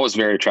 That was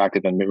very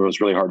attractive and it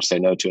was really hard to say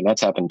no to. And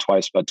that's happened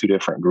twice by two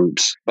different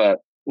groups.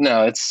 But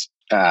no,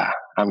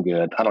 I'm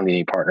good. I don't need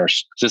any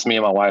partners. It's just me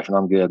and my wife and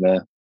I'm good,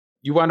 man.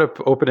 You wound up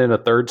opening a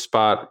third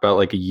spot about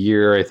like a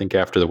year, I think,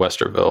 after the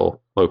Westerville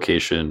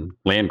location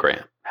land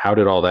grant. How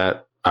did all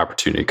that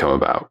opportunity come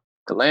about?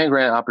 The land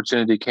grant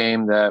opportunity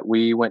came that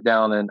we went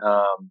down and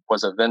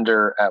was a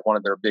vendor at one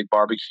of their big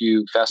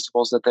barbecue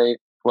festivals that they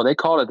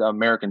called it the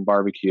American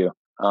Barbecue.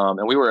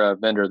 And we were a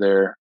vendor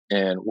there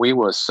and we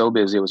was so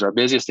busy. It was our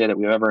busiest day that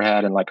we've ever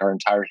had in like our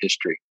entire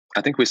history.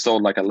 I think we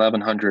sold like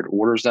 1,100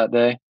 orders that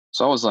day.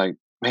 So I was like,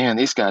 man,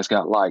 these guys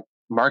got like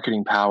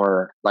marketing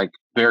power, like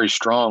very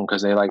strong,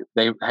 because they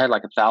had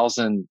like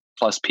 1,000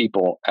 plus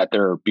people at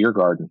their beer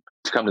garden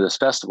to come to this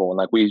festival. And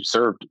like we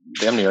served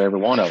damn near every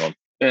one of them.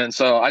 And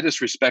so I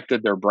just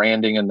respected their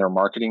branding and their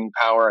marketing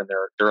power and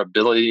their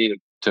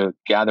ability to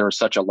gather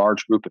such a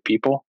large group of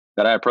people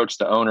that I approached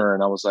the owner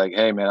and I was like,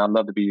 hey man, I'd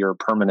love to be your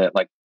permanent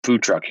like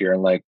food truck here.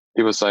 And like,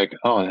 he was like,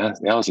 oh, that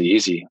was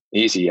easy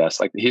yes.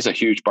 Like he's a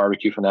huge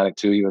barbecue fanatic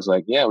too. He was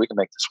like, yeah, we can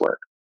make this work.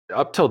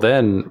 Up till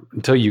then,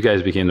 until you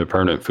guys became the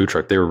permanent food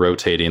truck, they were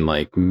rotating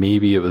like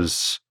maybe it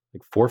was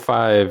like 4 or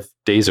 5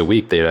 days a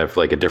week. They'd have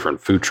like a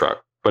different food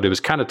truck. But it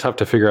was kind of tough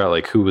to figure out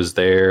like who was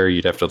there.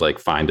 You'd have to like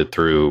find it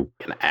through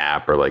an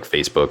app or like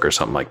Facebook or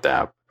something like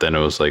that. Then it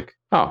was like,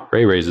 oh,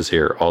 Ray Ray's is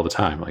here all the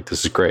time. Like,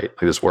 this is great. Like,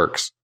 this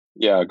works.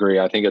 Yeah, I agree.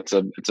 I think it's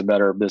a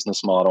better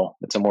business model.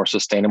 It's a more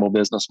sustainable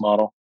business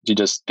model. You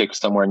just pick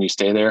somewhere and you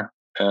stay there.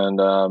 And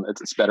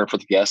it's better for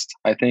the guest,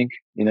 I think.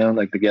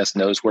 Like the guest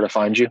knows where to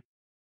find you.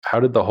 How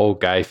did the whole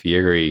Guy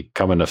Fieri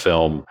come into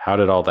film? How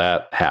did all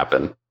that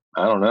happen?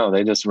 I don't know.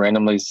 They just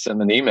randomly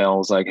sent an email. It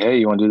was like, hey,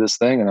 you want to do this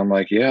thing? And I'm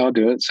like, yeah, I'll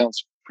do it.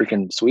 Sounds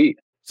freaking sweet.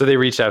 So they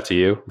reached out to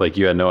you? Like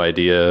you had no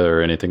idea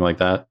or anything like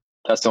that?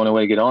 That's the only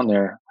way to get on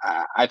there.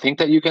 I think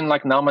that you can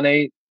like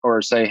nominate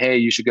or say, hey,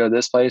 you should go to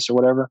this place or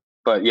whatever.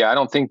 But yeah, I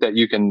don't think that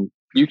you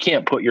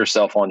can't put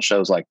yourself on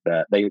shows like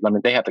that.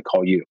 They have to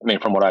call you.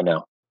 From what I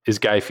know. Is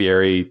Guy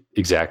Fieri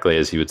exactly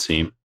as he would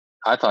seem?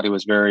 I thought he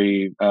was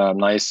very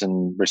nice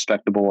and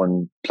respectable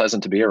and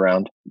pleasant to be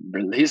around.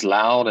 He's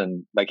loud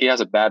and like he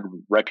has a bad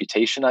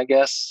reputation, I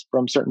guess,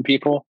 from certain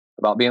people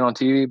about being on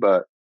TV,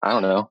 but I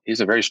don't know.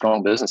 He's a very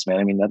strong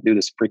businessman. That dude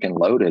is freaking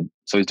loaded.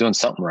 So he's doing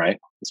something right.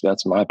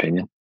 That's my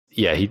opinion.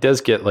 Yeah, he does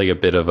get like a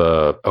bit of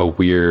a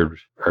weird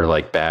or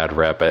like bad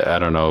rep. I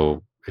don't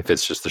know if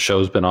it's just the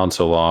show's been on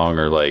so long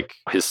or like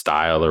his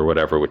style or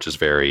whatever, which is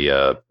very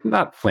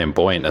not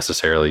flamboyant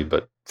necessarily,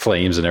 but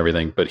flames and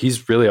everything. But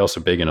he's really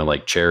also big into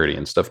like charity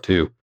and stuff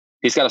too.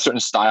 He's got a certain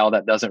style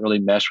that doesn't really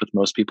mesh with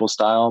most people's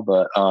style.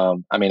 But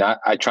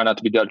I try not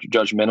to be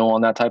judgmental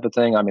on that type of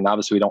thing.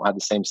 Obviously we don't have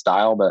the same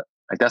style, but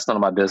like that's none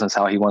of my business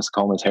how he wants to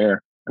comb his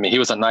hair. He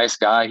was a nice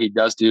guy. He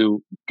does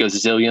do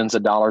gazillions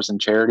of dollars in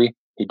charity.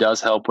 He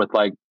does help with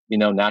like,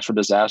 natural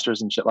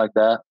disasters and shit like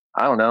that.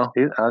 I don't know.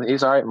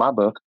 He's all right in my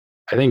book.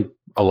 I think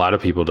a lot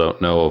of people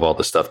don't know of all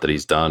the stuff that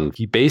he's done.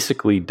 He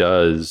basically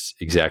does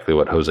exactly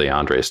what Jose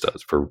Andres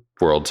does for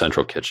World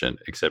Central Kitchen,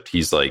 except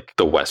he's like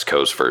the West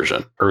Coast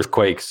version.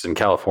 Earthquakes in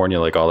California,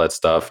 like all that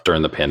stuff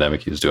during the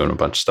pandemic, he was doing a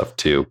bunch of stuff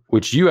too,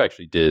 which you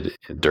actually did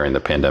during the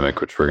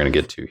pandemic, which we're going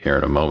to get to here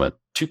in a moment.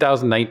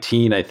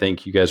 2019, I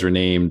think you guys were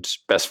named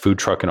Best Food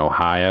Truck in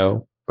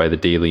Ohio by the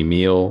Daily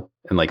Meal.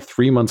 And like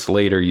 3 months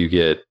later, you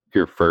get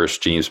your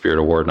first James Beard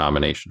Award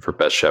nomination for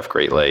Best Chef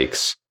Great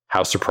Lakes.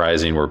 How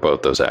surprising were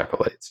both those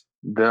accolades?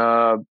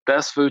 The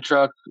best food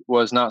truck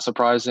was not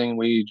surprising.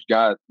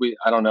 I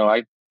don't know.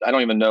 I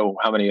don't even know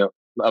how many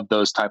of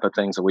those type of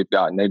things that we've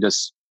gotten.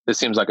 It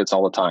seems like it's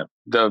all the time.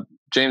 The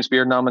James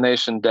Beard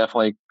nomination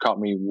definitely caught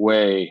me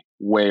way,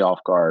 way off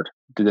guard.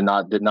 Did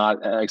not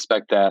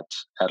expect that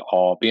at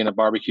all. Being a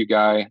barbecue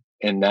guy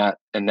in that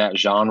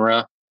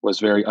genre was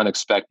very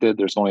unexpected.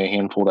 There's only a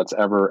handful that's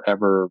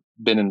ever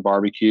been in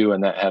barbecue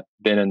and that have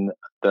been in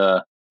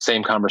the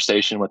same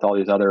conversation with all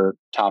these other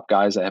top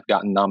guys that have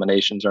gotten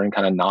nominations or any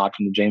kind of nod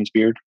from the James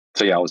Beard.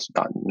 So yeah, I was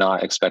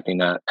not expecting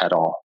that at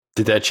all.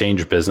 Did that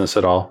change business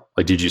at all?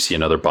 Like, did you see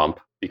another bump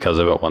because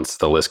of it once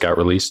the list got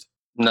released?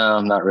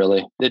 No, not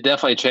really. It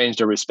definitely changed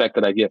the respect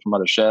that I get from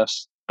other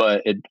chefs,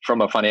 but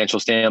from a financial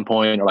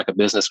standpoint or like a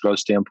business growth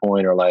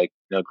standpoint or like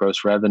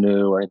gross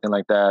revenue or anything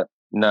like that,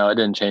 no, it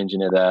didn't change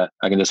any of that.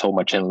 I can just hold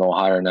my chin a little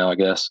higher now, I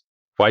guess.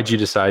 Why'd you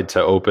decide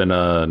to open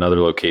another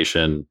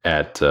location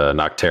at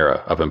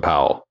Nocterra up in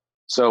Powell?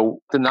 So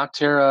the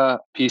Nocterra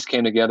piece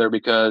came together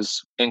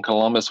because in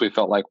Columbus, we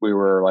felt like we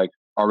were like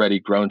already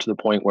grown to the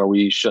point where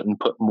we shouldn't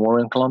put more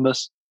in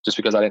Columbus just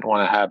because I didn't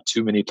want to have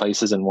too many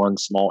places in one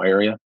small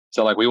area.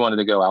 So like we wanted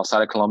to go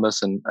outside of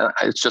Columbus and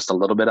it's just a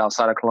little bit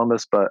outside of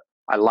Columbus, but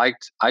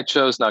I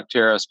chose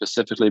Nocterra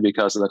specifically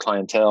because of the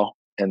clientele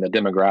and the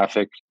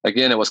demographic.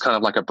 Again, it was kind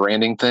of like a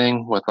branding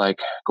thing with like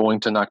going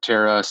to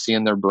Nocterra,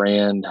 seeing their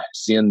brand,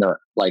 seeing their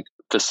like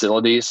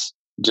facilities,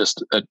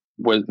 just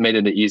made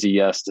it an easy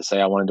yes to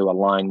say I wanted to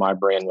align my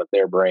brand with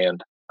their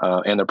brand.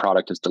 And their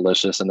product is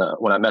delicious. And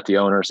when I met the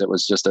owners, it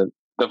was just the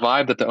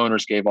vibe that the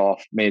owners gave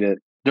off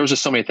there was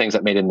just so many things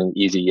that made it an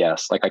easy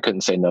yes. Like I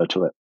couldn't say no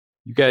to it.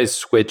 You guys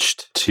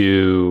switched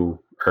to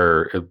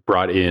or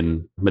brought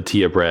in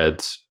Mattia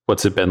breads.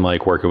 What's it been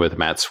like working with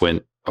Matt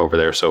Swint over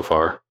there so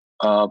far?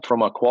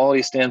 From a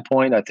quality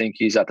standpoint, I think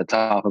he's at the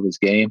top of his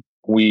game.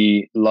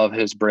 We love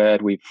his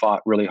bread. We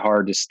fought really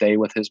hard to stay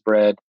with his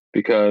bread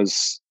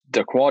because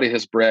the quality of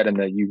his bread and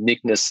the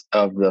uniqueness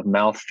of the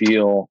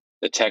mouthfeel,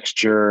 the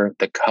texture,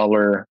 the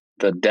color,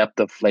 the depth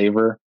of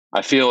flavor,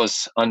 I feel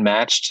is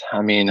unmatched.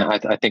 I mean,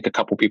 I think a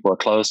couple people are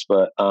close,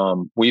 but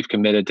we've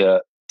committed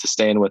to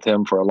staying with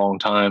him for a long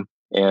time.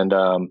 And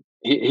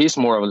he's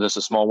more of just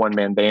a small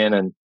one-man band,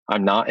 and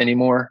I'm not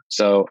anymore.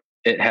 So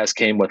it has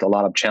came with a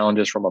lot of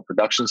challenges from a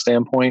production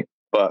standpoint,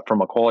 but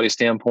from a quality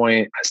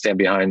standpoint, I stand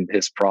behind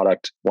his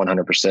product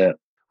 100%.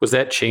 Was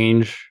that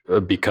change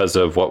because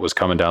of what was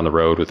coming down the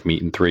road with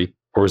Meat and Three?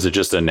 Or was it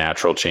just a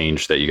natural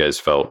change that you guys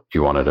felt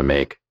you wanted to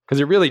make? Because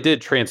it really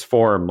did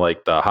transform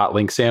like the hot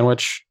link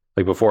sandwich.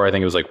 Like before, I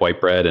think it was like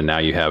white bread, and now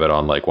you have it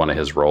on like one of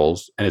his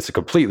rolls, and it's a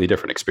completely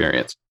different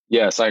experience.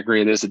 Yes, I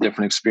agree. It is a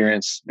different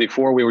experience.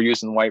 Before we were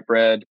using white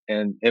bread,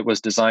 and it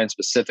was designed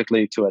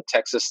specifically to a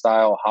Texas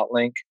style hot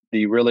link.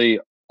 The really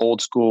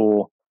old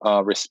school,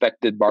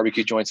 respected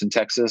barbecue joints in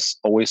Texas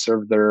always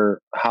serve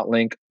their hot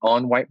link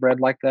on white bread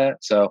like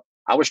that. So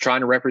I was trying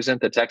to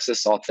represent the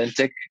Texas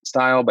authentic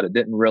style, but it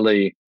didn't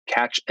really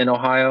catch in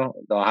Ohio.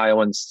 The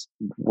Ohioans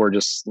were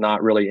just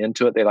not really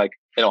into it. They like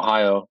in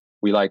Ohio,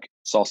 we like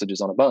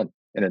sausages on a bun,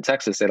 and in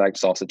Texas, they like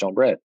sausage on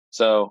bread.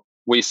 So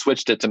we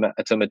switched it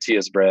to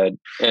Mattia's bread,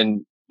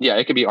 and yeah,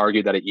 it could be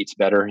argued that it eats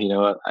better.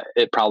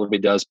 It probably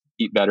does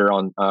eat better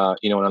on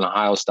an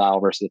Ohio style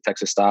versus a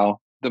Texas style.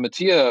 The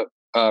Mattia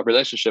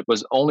relationship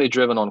was only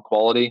driven on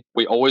quality.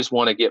 We always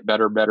want to get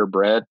better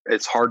bread.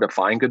 It's hard to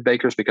find good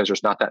bakers because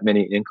there's not that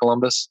many in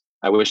Columbus.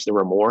 I wish there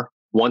were more.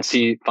 Once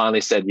he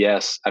finally said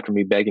yes, after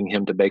me begging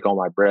him to bake all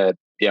my bread,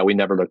 yeah, we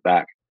never looked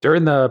back.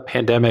 During the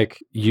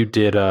pandemic, you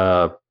did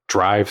a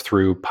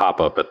drive-through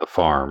pop-up at the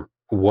farm.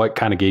 What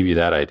kind of gave you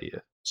that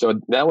idea? So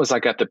that was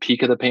like at the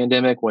peak of the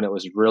pandemic when it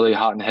was really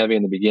hot and heavy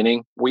in the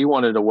beginning. We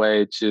wanted a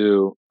way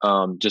to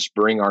just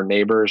bring our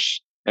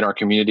neighbors and our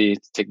community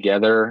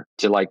together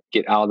to like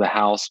get out of the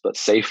house, but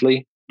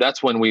safely.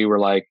 That's when we were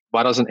like,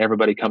 why doesn't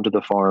everybody come to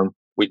the farm?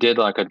 We did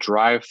like a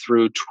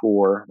drive-through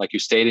tour, like you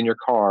stayed in your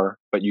car,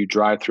 but you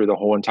drive through the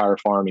whole entire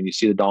farm and you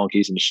see the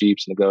donkeys and the sheep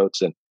and the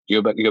goats, and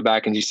you go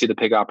back and you see the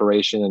pig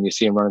operation and you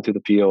see them running through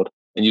the field,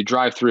 and you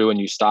drive through and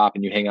you stop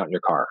and you hang out in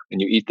your car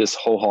and you eat this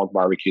whole hog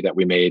barbecue that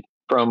we made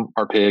from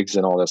our pigs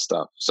and all this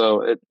stuff.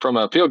 So from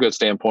a feel-good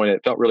standpoint,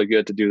 it felt really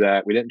good to do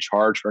that. We didn't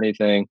charge for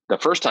anything. The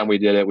first time we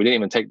did it, we didn't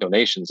even take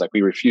donations. Like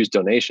we refused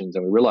donations,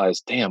 and we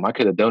realized, damn, I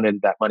could have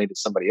donated that money to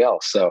somebody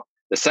else. So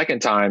the second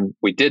time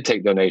we did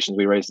take donations,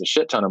 we raised a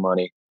shit ton of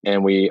money,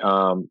 and we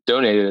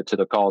donated it to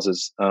the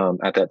causes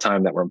at that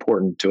time that were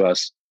important to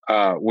us.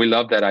 We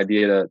love that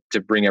idea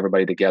to bring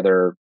everybody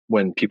together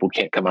when people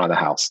can't come out of the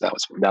house.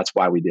 That's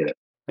why we did it.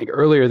 Like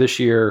earlier this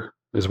year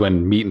is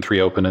when Meat and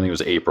Three opened. I think it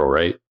was April,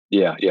 right?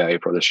 Yeah,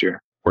 April this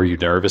year. Were you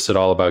nervous at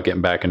all about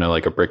getting back into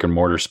like a brick and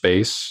mortar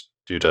space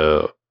due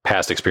to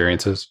past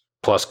experiences?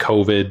 Plus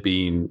COVID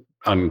being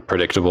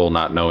unpredictable,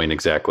 not knowing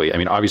exactly. I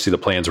mean, obviously the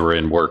plans were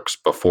in works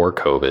before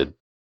COVID.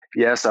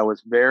 Yes, I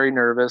was very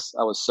nervous.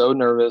 I was so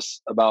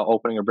nervous about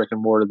opening a brick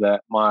and mortar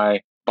that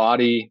my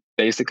body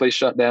basically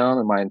shut down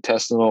and my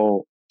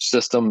intestinal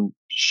system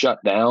shut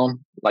down,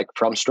 like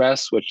from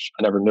stress, which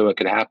I never knew it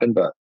could happen.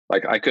 But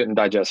like I couldn't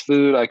digest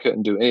food. I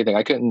couldn't do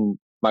anything.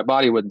 My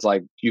body would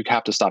like, you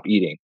have to stop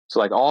eating. So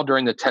like all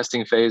during the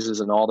testing phases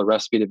and all the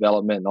recipe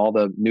development and all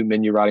the new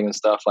menu writing and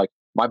stuff, like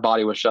my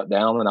body was shut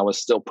down and I was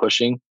still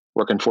pushing,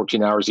 working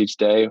 14 hours each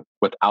day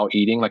without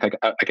eating. Like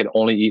I could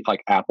only eat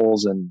like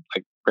apples and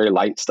like very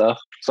light stuff.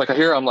 So like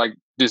here I'm like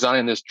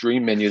designing this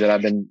dream menu that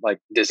I've been like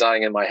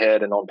designing in my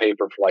head and on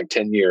paper for like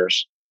 10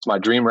 years. It's my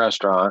dream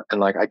restaurant. And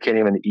like, I can't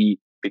even eat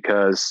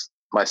because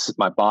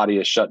my body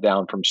is shut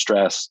down from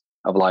stress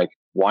of like,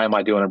 why am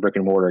I doing a brick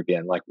and mortar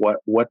again? Like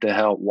what the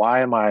hell? Why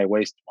am I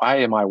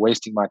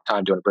wasting my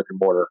time doing a brick and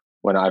mortar?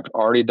 when I've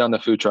already done the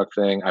food truck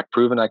thing. I've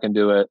proven I can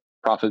do it.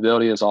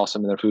 Profitability is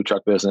awesome in the food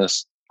truck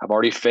business. I've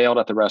already failed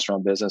at the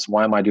restaurant business.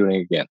 Why am I doing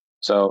it again?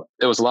 So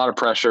it was a lot of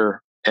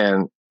pressure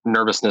and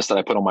nervousness that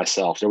I put on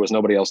myself. There was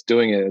nobody else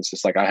doing it. It's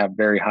just like I have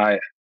very high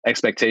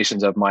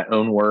expectations of my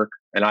own work.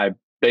 And I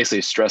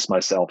basically stressed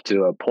myself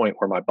to a point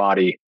where my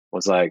body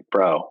was like,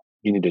 bro,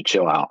 you need to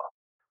chill out.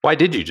 Why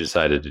did you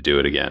decide to do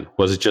it again?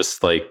 Was it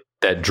just like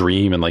that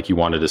dream and like you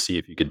wanted to see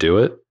if you could do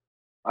it?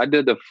 I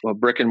did the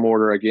brick and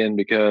mortar again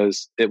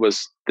because it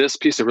was this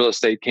piece of real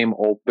estate came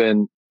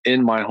open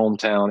in my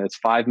hometown. It's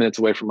 5 minutes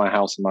away from my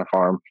house and my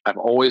farm. I've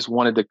always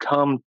wanted to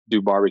come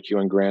do barbecue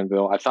in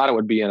Granville. I thought it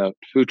would be in a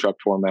food truck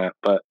format,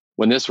 but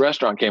when this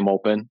restaurant came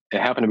open,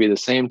 it happened to be the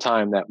same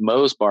time that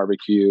Moe's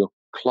Barbecue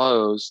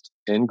closed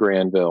in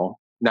Granville.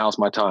 Now's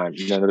my time.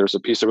 There's a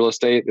piece of real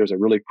estate. There's a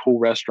really cool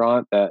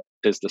restaurant that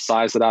is the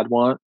size that I'd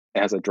want.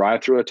 It has a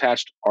drive-through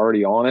attached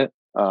already on it.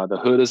 The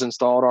hood is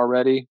installed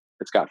already.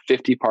 It's got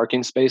 50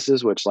 parking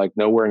spaces, which like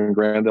nowhere in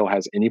Granville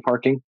has any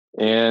parking.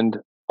 And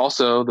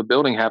also the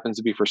building happens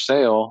to be for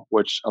sale,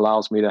 which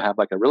allows me to have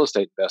like a real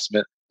estate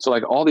investment. So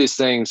like all these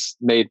things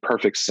made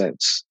perfect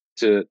sense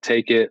to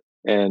take it.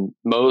 And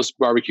Moe's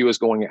Barbecue is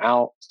going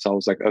out. So I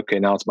was like, okay,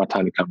 now it's my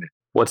time to come in.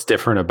 What's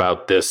different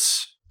about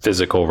this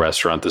physical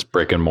restaurant, this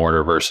brick and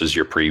mortar versus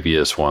your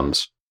previous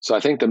ones? So I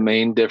think the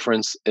main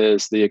difference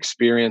is the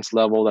experience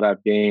level that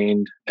I've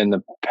gained in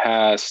the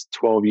past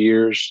 12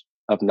 years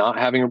of not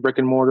having a brick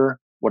and mortar.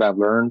 What I've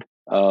learned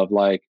of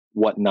like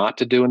what not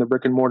to do in the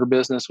brick and mortar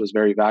business was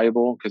very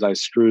valuable because I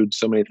screwed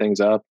so many things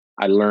up.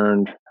 I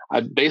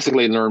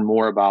basically learned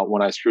more about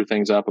when I screw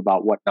things up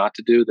about what not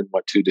to do than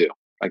what to do.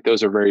 Like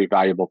those are very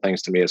valuable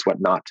things to me is what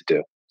not to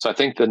do. So I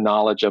think the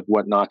knowledge of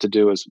what not to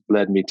do has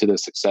led me to the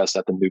success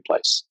at the new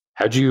place.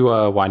 How'd you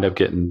wind up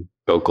getting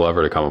Bill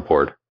Glover to come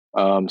aboard?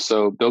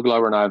 So Bill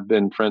Glover and I have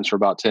been friends for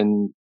about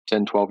 10,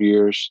 12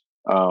 years.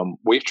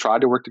 We've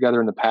tried to work together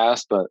in the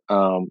past, but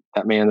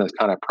that man is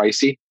kind of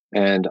pricey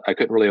and I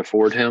couldn't really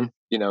afford him.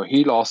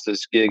 He lost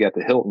his gig at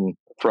the Hilton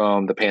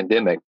from the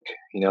pandemic.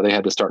 They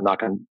had to start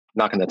knocking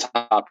the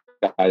top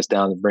guys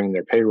down and bringing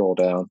their payroll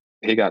down.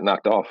 He got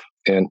knocked off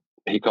and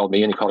he called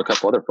me and he called a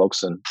couple other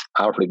folks and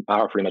I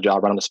offered him a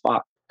job right on the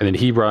spot. And then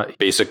he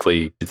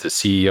basically is the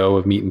CEO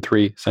of Meat and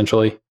Three,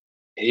 essentially.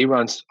 He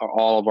runs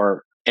all of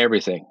our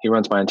everything. He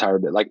runs my entire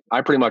bit. Like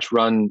I pretty much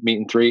run Meat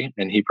and Three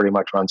and he pretty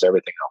much runs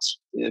everything else.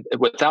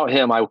 Without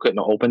him, I couldn't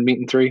have opened Meat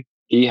and Three.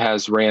 He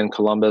has ran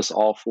Columbus,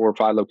 all 4 or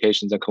 5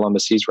 locations in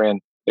Columbus. He's ran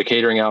the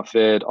catering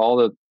outfit, all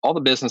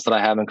the business that I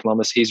have in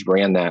Columbus. He's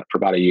ran that for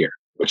about a year,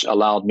 which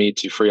allowed me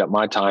to free up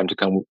my time to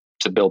come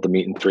to build the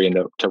Meat and Three and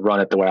to run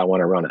it the way I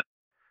want to run it.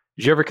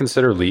 Did you ever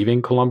consider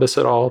leaving Columbus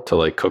at all to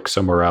like cook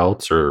somewhere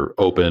else or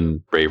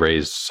open Ray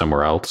Ray's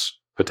somewhere else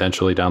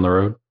potentially down the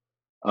road?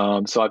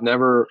 So I've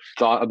never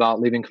thought about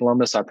leaving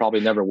Columbus. I probably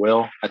never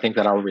will. I think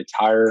that I'll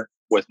retire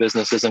with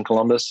businesses in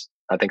Columbus.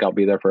 I think I'll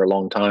be there for a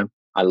long time.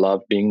 I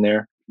love being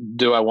there.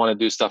 Do I want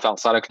to do stuff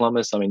outside of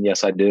Columbus? I mean,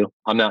 yes, I do.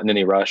 I'm not in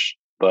any rush,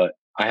 but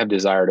I have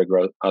desire to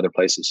grow other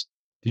places.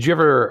 Did you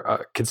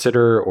ever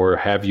consider, or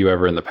have you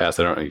ever in the past,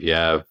 I don't know if you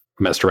have,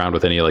 messed around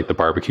with any like the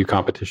barbecue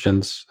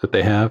competitions that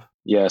they have?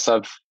 Yes,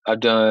 I've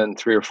done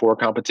 3 or 4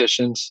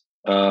 competitions,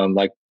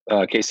 like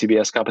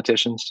KCBS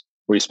competitions,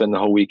 where you spend the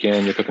whole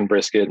weekend, you're cooking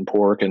brisket and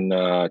pork and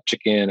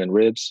chicken and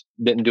ribs.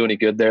 Didn't do any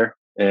good there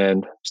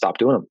and stopped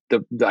doing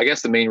them. I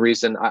guess the main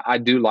reason I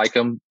do like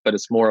them, but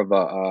it's more of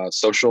a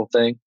social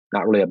thing,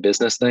 not really a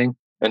business thing.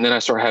 And then I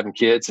started having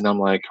kids and I'm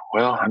like,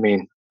 well, I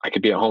mean, I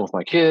could be at home with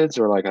my kids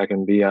or like I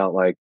can be out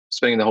like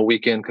spending the whole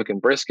weekend cooking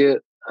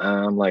brisket.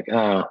 I'm like,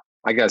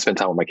 I got to spend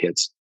time with my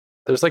kids.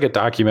 There's like a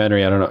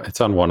documentary, I don't know,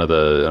 it's on one of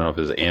the, I don't know if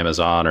it's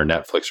Amazon or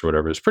Netflix or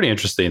whatever. It's pretty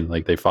interesting.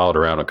 Like they followed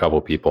around a couple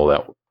of people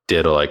that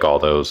did like all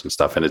those and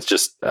stuff. And it's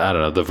just, I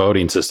don't know, the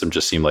voting system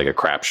just seemed like a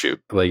crapshoot.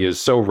 Like it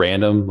was so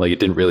random. Like it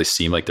didn't really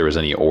seem like there was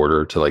any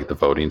order to like the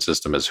voting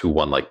system as who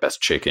won like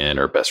best chicken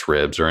or best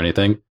ribs or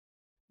anything.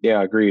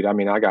 Yeah, agreed. I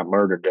mean, I got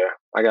murdered there.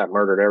 I got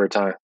murdered every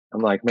time.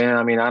 I'm like, man,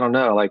 I mean, I don't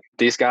know. Like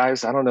these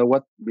guys, I don't know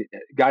what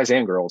guys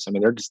and girls. I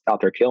mean, they're just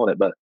out there killing it.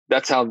 But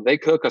that's how they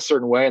cook a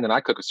certain way. And then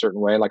I cook a certain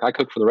way. Like I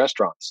cook for the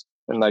restaurants.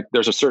 And like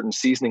there's a certain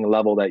seasoning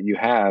level that you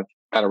have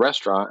at a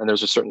restaurant. And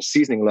there's a certain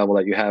seasoning level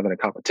that you have in a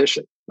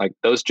competition. Like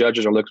those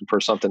judges are looking for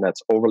something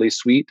that's overly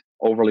sweet,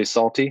 overly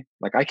salty.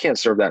 Like I can't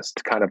serve that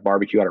kind of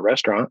barbecue at a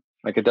restaurant.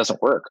 Like it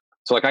doesn't work.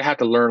 So like I have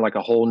to learn like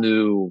a whole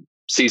new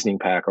seasoning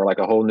pack or like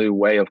a whole new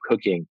way of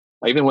cooking.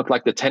 Even with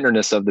like the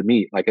tenderness of the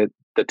meat, like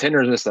the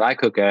tenderness that I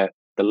cook at,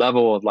 the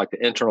level of like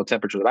the internal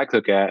temperature that I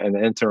cook at and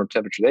the internal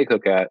temperature they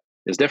cook at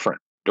is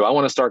different. Do I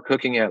want to start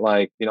cooking at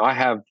like, I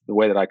have the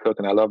way that I cook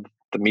and I love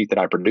the meat that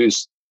I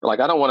produce. But like,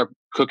 I don't want to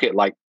cook it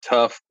like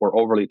tough or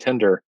overly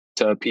tender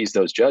to appease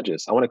those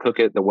judges. I want to cook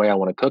it the way I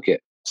want to cook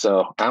it.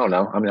 So I don't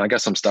know. I mean, I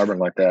guess I'm stubborn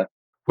like that.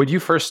 When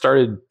you first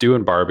started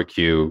doing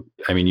barbecue,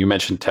 I mean, you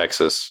mentioned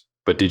Texas,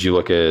 but did you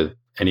look at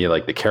any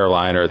like the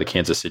Carolina or the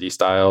Kansas City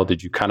style?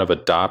 Did you kind of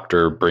adopt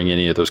or bring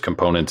any of those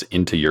components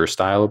into your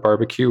style of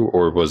barbecue?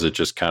 Or was it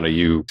just kind of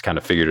you kind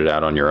of figured it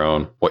out on your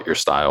own, what your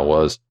style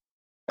was?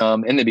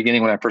 In the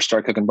beginning, when I first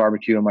started cooking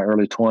barbecue in my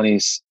early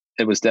 20s,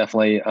 it was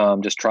definitely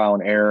just trial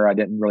and error. I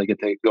didn't really get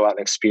to go out and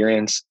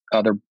experience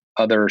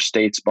other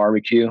states'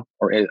 barbecue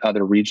or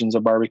other regions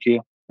of barbecue.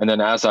 And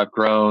then as I've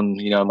grown,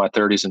 in my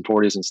 30s and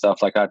 40s and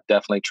stuff, like I've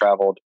definitely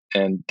traveled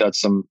and done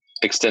some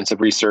extensive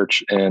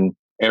research in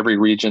every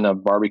region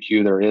of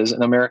barbecue there is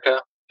in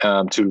America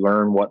to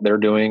learn what they're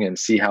doing and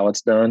see how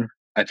it's done.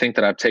 I think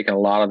that I've taken a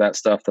lot of that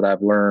stuff that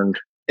I've learned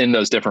in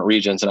those different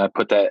regions and I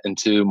put that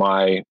into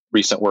my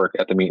recent work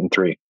at the Meat and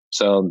Three.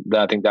 So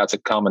I think that's a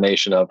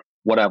combination of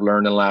what I've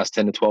learned in the last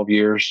 10 to 12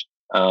 years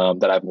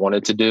that I've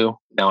wanted to do.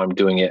 Now I'm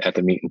doing it at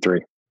the Meat and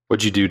Three.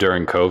 What'd you do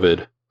during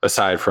COVID,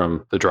 aside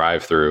from the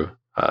drive-through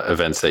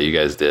events that you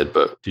guys did?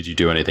 But did you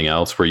do anything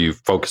else? Were you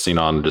focusing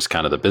on just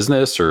kind of the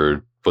business,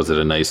 or was it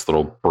a nice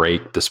little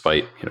break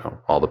despite,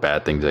 all the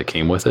bad things that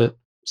came with it?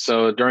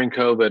 So during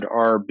COVID,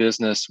 our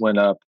business went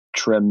up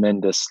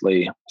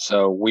tremendously.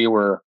 So we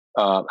were,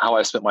 how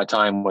I spent my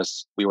time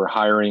was we were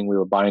hiring, we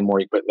were buying more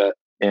equipment,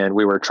 and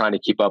we were trying to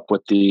keep up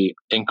with the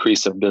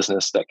increase of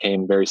business that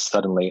came very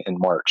suddenly in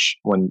March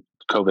when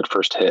COVID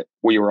first hit.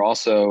 We were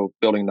also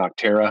building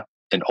Nocterra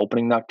and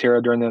opening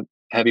Nocterra during the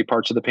heavy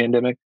parts of the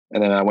pandemic.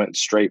 And then I went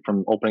straight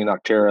from opening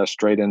Nocterra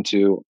straight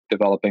into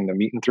developing the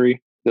Meat and Three.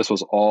 This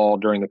was all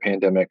during the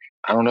pandemic.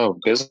 I don't know,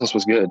 business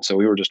was good. So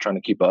we were just trying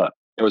to keep up.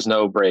 There was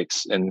no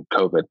breaks in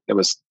COVID. It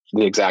was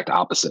the exact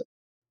opposite.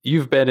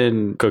 You've been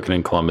in cooking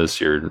in Columbus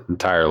your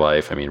entire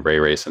life. I mean, Ray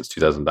Ray since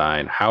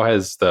 2009. How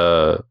has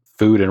the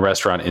food and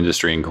restaurant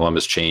industry in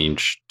Columbus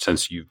changed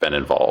since you've been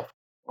involved?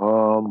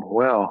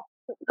 Well,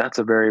 that's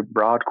a very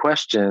broad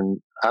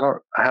question. I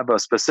don't have a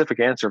specific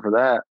answer for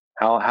that.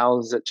 How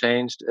has it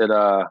changed?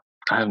 I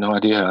have no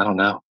idea. I don't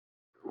know.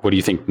 What do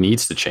you think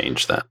needs to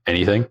change then?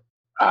 Anything?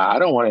 I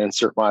don't want to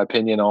insert my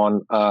opinion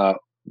on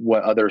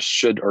what others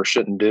should or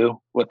shouldn't do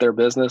with their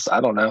business.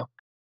 I don't know.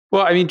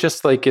 Well, I mean,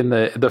 just like in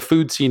the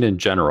food scene in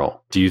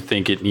general, do you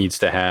think it needs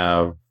to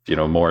have,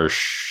 more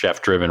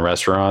chef-driven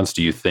restaurants?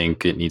 Do you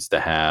think it needs to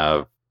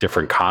have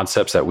different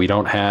concepts that we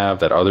don't have,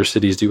 that other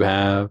cities do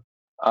have?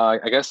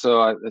 I guess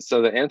so.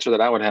 So the answer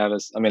that I would have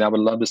is, I would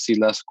love to see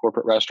less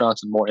corporate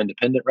restaurants and more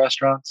independent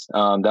restaurants.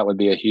 That would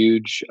be a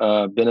huge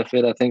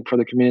benefit, I think, for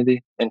the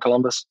community in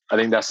Columbus. I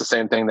think that's the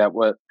same thing that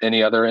what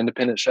any other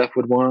independent chef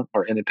would want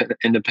or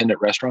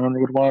independent restaurant owner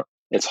would want.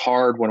 It's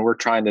hard when we're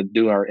trying to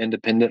do our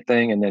independent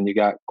thing and then you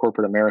got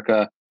corporate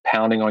America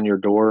pounding on your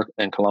door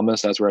in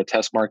Columbus as we're a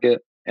test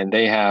market. And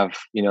they have,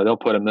 they'll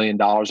put $1 million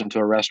into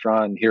a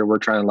restaurant. And here we're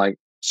trying to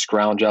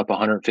scrounge up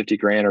 150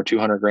 grand or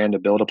 200 grand to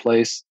build a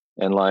place.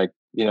 And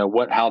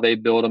how they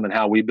build them and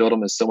how we build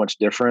them is so much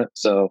different.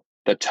 So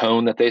the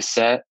tone that they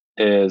set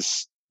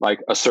is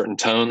a certain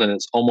tone and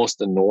it's almost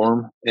the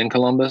norm in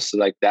Columbus.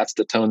 So that's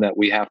the tone that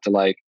we have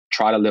to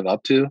try to live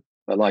up to.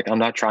 But I'm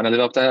not trying to live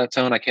up to that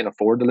tone. I can't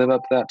afford to live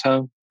up to that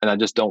tone. And I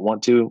just don't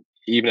want to,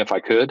 even if I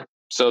could.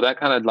 So that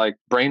kind of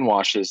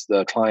brainwashes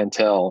the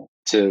clientele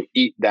to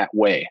eat that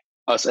way.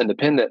 Us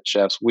independent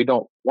chefs, we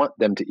don't want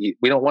them to eat.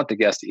 We don't want the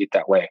guests to eat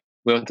that way.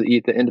 We want to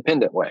eat the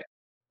independent way.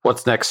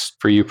 What's next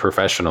for you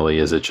professionally?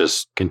 Is it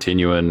just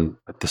continuing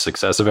the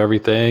success of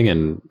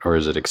everything or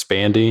is it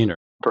expanding?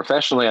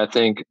 Professionally, I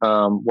think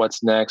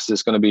what's next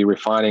is going to be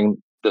refining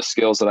the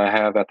skills that I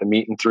have at the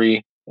Meat and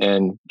Three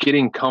and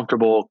getting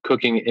comfortable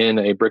cooking in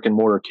a brick and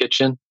mortar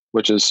kitchen,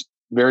 which is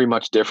very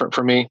much different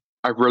for me.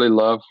 I really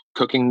love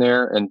cooking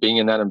there and being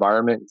in that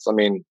environment.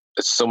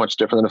 It's so much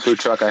different than a food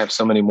truck. I have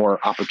so many more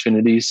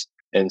opportunities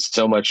and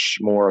so much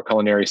more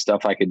culinary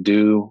stuff I could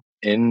do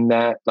in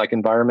that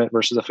environment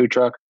versus a food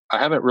truck. I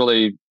haven't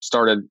really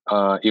started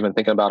even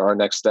thinking about our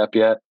next step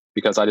yet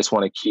because I just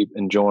want to keep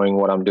enjoying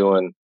what I'm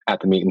doing at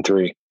the Meat and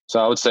Three.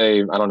 So I would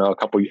say, I don't know, I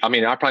probably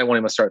won't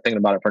even start thinking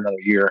about it for another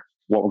year,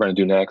 what we're going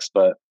to do next,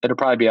 but it'll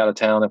probably be out of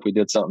town if we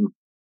did something.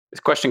 This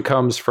question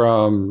comes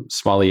from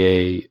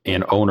sommelier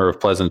and owner of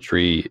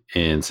Pleasantry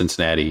in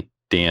Cincinnati,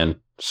 Dan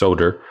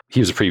Soder. He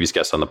was a previous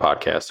guest on the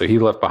podcast. So he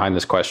left behind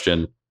this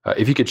question.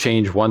 If you could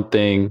change one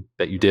thing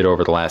that you did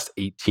over the last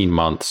 18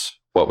 months,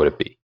 what would it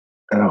be?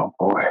 Oh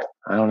boy,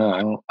 I don't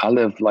know. I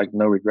live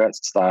no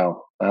regrets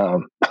style.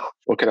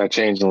 What could I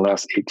change in the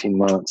last 18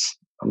 months?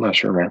 I'm not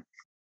sure, man.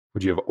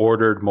 Would you have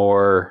ordered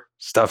more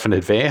stuff in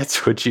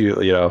advance? Would you,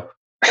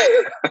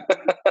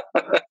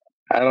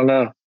 I don't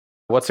know.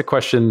 What's a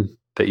question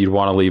that you'd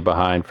want to leave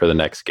behind for the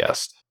next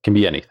guest? Can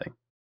be anything.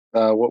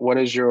 What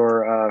is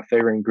your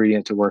favorite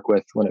ingredient to work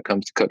with when it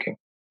comes to cooking?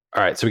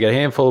 All right. So we got a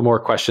handful of more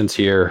questions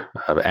here.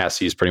 I've asked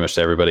these pretty much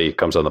to everybody who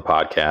comes on the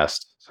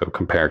podcast. So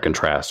compare and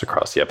contrast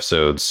across the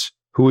episodes.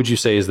 Who would you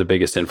say is the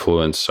biggest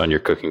influence on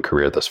your cooking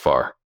career thus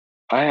far?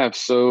 I have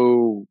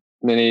so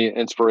many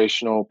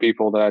inspirational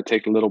people that I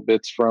take little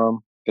bits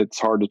from. It's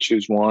hard to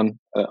choose one.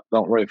 I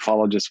don't really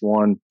follow just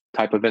one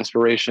type of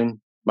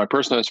inspiration. My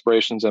personal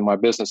inspirations and my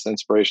business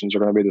inspirations are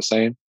going to be the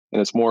same.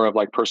 And it's more of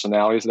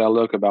personalities that I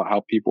look about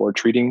how people are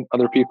treating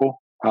other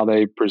people, how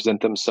they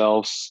present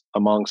themselves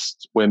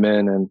amongst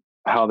women and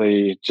how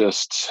they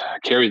just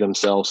carry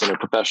themselves in a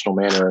professional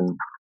manner.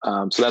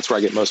 And so that's where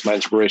I get most of my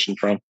inspiration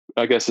from.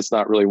 I guess it's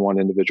not really one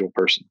individual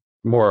person.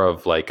 More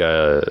of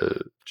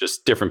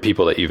just different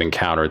people that you've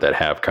encountered that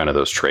have kind of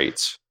those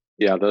traits.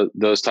 Yeah,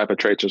 those type of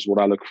traits is what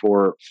I look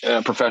for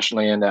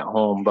professionally and at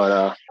home.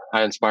 But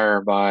I inspire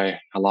by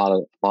a lot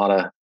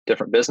of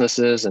different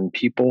businesses and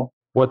people.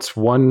 What's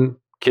one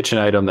kitchen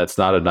item that's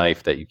not a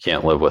knife that you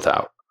can't live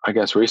without? I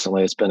guess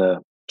recently it's been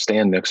a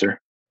stand mixer.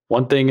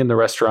 One thing in the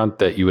restaurant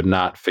that you would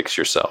not fix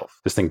yourself.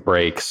 This thing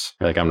breaks.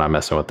 You're like, I'm not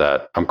messing with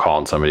that. I'm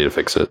calling somebody to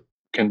fix it.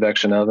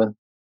 Convection oven.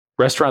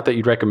 Restaurant that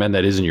you'd recommend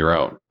that isn't your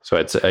own.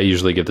 So I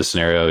usually give the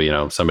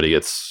scenario, somebody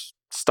gets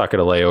stuck at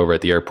a layover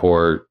at the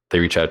airport. They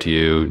reach out to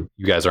you.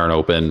 You guys aren't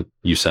open.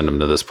 You send them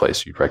to this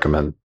place you'd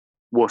recommend.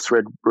 Wolf's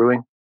Red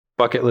Brewing.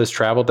 Bucket list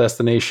travel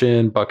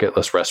destination, bucket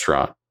list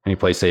restaurant. Any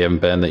place they haven't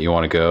been that you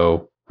want to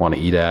go, want to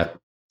eat at?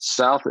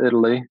 South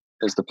Italy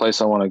is the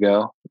place I want to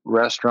go.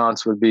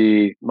 Restaurants would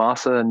be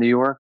Masa in New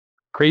York.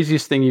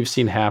 Craziest thing you've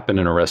seen happen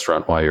in a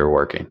restaurant while you're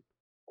working?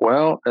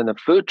 Well, in the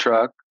food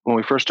truck, when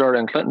we first started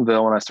in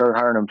Clintonville, when I started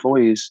hiring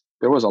employees,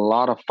 there was a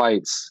lot of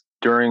fights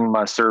during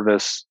my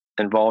service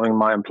involving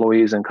my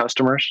employees and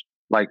customers.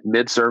 Like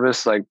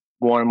mid-service, like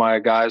one of my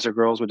guys or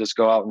girls would just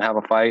go out and have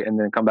a fight and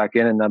then come back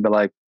in and I'd be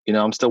like,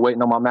 I'm still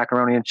waiting on my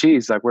macaroni and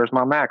cheese. Like, where's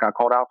my mac? I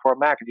called out for a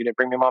mac and you didn't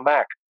bring me my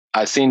mac.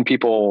 I've seen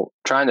people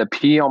trying to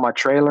pee on my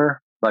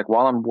trailer, like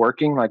while I'm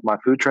working, like my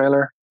food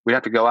trailer. We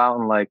have to go out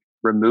and like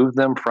remove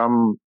them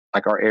from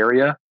like our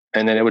area.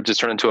 And then it would just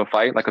turn into a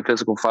fight, like a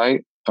physical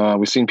fight.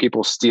 We've seen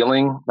people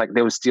stealing, like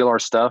they would steal our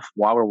stuff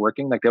while we're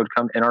working. Like they would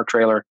come in our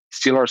trailer,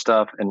 steal our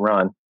stuff and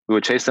run. We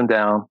would chase them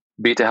down,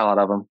 beat the hell out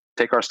of them,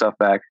 take our stuff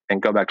back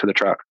and go back to the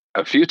truck.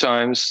 A few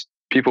times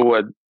people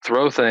would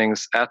throw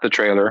things at the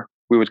trailer.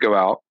 We would go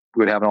out,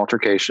 we would have an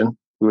altercation.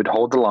 We would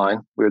hold the line.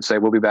 We would say,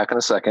 we'll be back in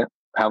a second,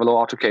 have a little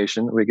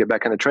altercation. We get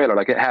back in the trailer.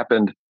 Like it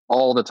happened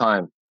all the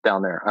time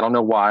down there. I don't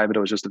know why, but it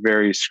was just a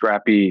very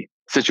scrappy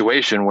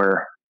situation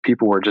where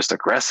people were just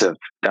aggressive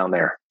down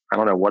there. I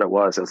don't know what it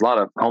was. There's a lot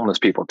of homeless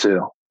people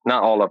too.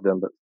 Not all of them,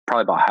 but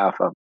probably about half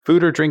of them.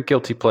 Food or drink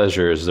guilty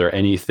pleasures? Is there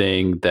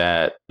anything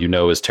that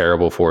is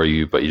terrible for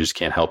you, but you just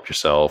can't help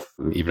yourself?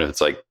 Even if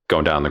it's like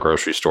going down the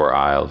grocery store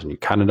aisles and you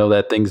kind of know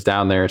that thing's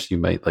down there, so you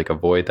might like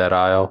avoid that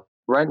aisle.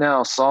 Right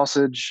now,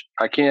 sausage,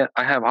 I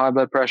have high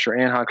blood pressure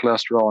and high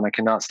cholesterol and I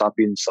cannot stop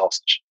eating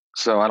sausage.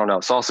 So I don't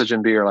know, sausage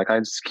and beer, like I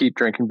just keep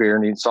drinking beer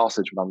and eating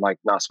sausage, but I'm like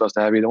not supposed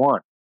to have either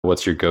one.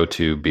 What's your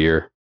go-to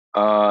beer?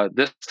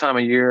 This time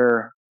of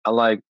year, I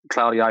like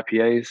cloudy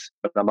IPAs,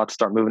 but I'm about to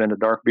start moving into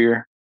dark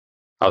beer.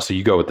 Oh, so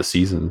you go with the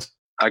seasons.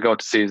 I go with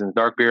the seasons.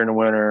 Dark beer in the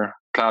winter,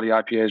 cloudy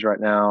IPAs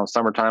right now.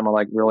 Summertime, I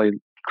like really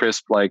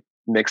crisp, like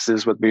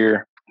mixes with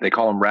beer. They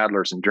call them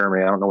Radlers in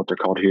Germany. I don't know what they're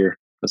called here.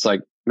 It's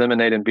like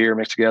lemonade and beer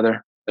mixed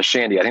together. A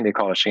shandy. I think they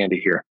call it a shandy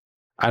here.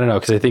 I don't know,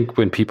 because I think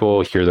when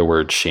people hear the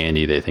word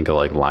shandy, they think of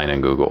like Line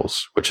and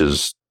Googles, which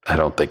is, I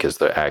don't think is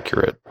the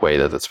accurate way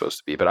that it's supposed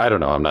to be. But I don't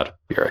know. I'm not a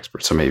beer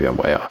expert, so maybe I'm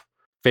way off.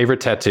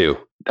 Favorite tattoo?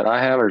 That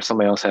I have or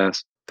somebody else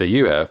has? That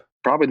you have?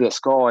 Probably the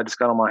skull I just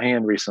got on my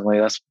hand recently.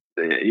 It's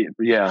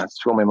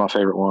probably my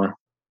favorite one.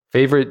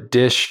 Favorite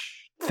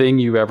dish, thing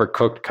you ever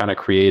cooked, kind of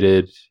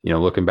created,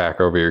 looking back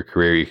over your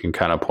career, you can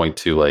kind of point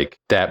to like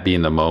that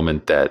being the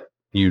moment that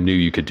you knew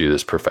you could do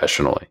this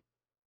professionally.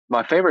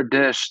 My favorite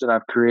dish that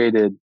I've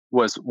created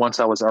was once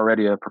I was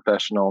already a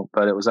professional,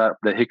 but it was at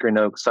the Hickory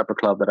Note Supper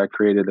Club that I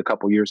created a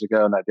couple years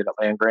ago, and I did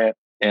a land grant.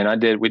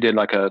 And we did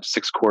like a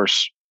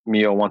 6-course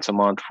meal once a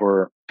month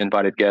for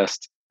invited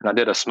guests. And I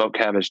did a smoked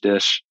cabbage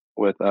dish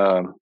with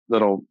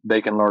little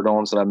bacon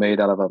lardons that I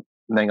made out of a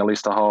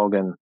Mangalista hog.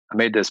 And I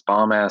made this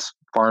bomb-ass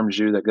farm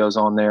jus that goes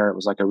on there. It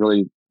was like a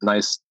really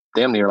nice,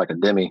 damn near like a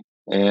demi.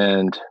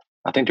 And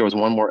I think there was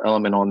one more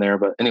element on there.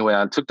 But anyway,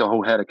 I took the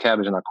whole head of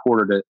cabbage and I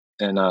quartered it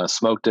and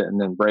smoked it and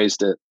then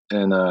braised it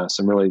in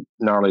some really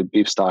gnarly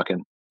beef stock.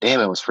 And damn,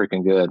 it was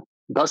freaking good.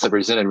 Plus, it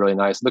presented really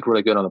nice. It looked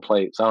really good on the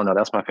plate. So I don't know.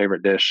 That's my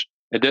favorite dish.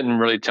 It didn't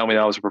really tell me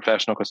that I was a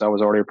professional because I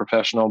was already a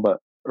professional. But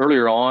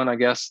earlier on, I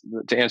guess,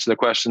 to answer the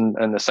question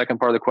and the second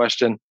part of the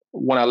question,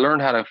 when I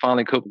learned how to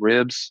finally cook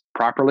ribs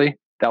properly,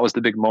 that was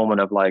the big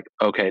moment of like,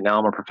 okay, now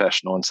I'm a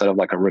professional instead of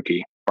like a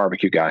rookie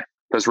barbecue guy.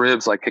 Because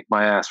ribs like kicked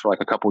my ass for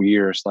like a couple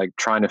years, like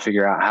trying to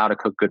figure out how to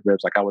cook good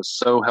ribs. Like I was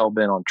so hell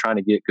bent on trying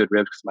to get good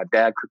ribs because my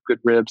dad cooked good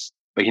ribs,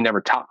 but he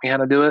never taught me how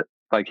to do it.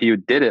 Like he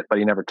did it, but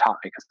he never taught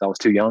me because I was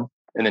too young.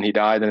 And then he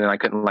died, and then I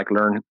couldn't like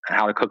learn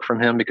how to cook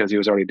from him because he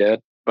was already dead.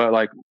 But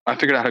like I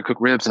figured out how to cook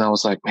ribs, and I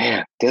was like,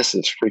 man, this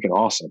is freaking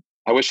awesome.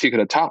 I wish he could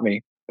have taught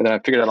me, but then I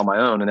figured it out on my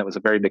own, and it was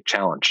a very big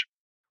challenge.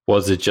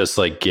 Was it just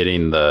like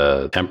getting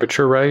the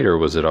temperature right, or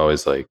was it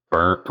always like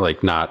burnt,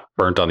 like not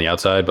burnt on the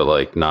outside, but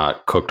like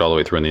not cooked all the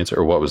way through on the inside?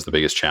 Or what was the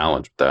biggest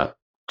challenge with that?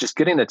 Just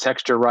getting the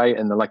texture right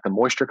and the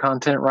moisture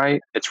content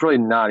right. It's really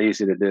not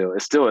easy to do.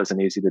 It still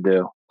isn't easy to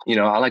do.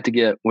 I like to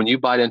get, when you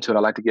bite into it, I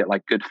like to get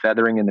like good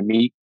feathering in the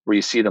meat where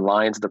you see the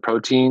lines of the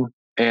protein.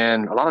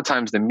 And a lot of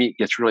times the meat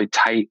gets really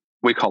tight.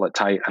 We call it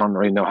tight. I don't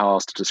really know how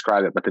else to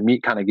describe it, but the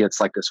meat kind of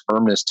gets like this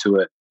firmness to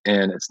it.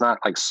 And it's not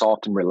like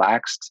soft and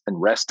relaxed and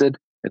rested.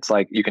 It's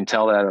like you can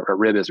tell that a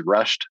rib is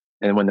rushed.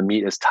 And when the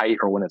meat is tight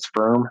or when it's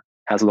firm,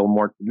 has a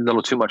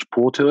little too much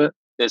pull to it.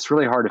 It's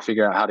really hard to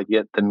figure out how to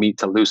get the meat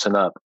to loosen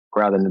up.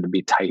 rather than to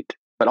be tight.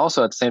 But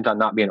also at the same time,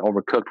 not being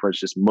overcooked where it's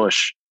just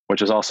mush,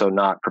 which is also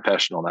not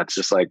professional. That's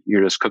just like,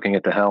 you're just cooking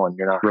it to hell and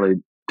you're not really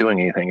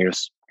doing anything. You're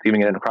just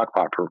leaving it in a crock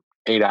pot for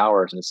 8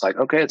 hours. And it's like,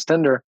 okay, it's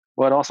tender.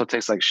 Well, it also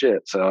tastes like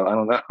shit. So I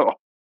don't know.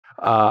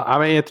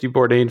 I'm an Anthony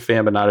Bourdain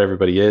fan, but not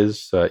everybody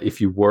is.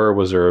 If you were,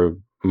 was there a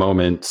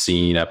moment,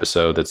 scene,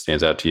 episode that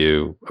stands out to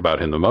you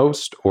about him the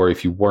most? Or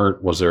if you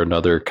weren't, was there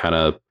another kind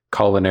of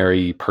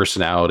culinary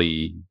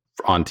personality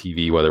on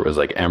TV, whether it was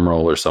like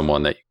Emeril or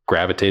someone that you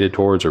gravitated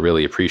towards or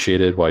really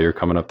appreciated while you're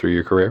coming up through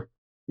your career?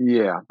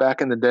 Yeah,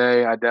 back in the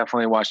day, I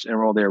definitely watched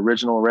Emeril, the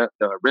original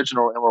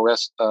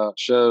Emeril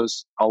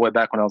shows all the way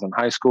back when I was in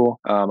high school.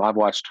 I've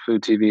watched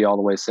Food TV all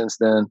the way since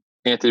then.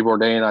 Anthony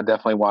Bourdain, I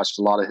definitely watched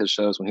a lot of his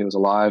shows when he was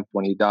alive.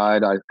 When he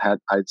died, I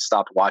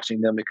stopped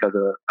watching them because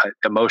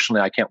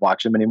emotionally I can't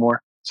watch him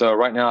anymore. So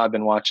right now I've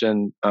been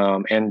watching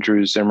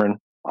Andrew Zimmern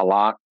a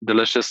lot.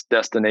 Delicious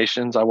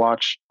Destinations I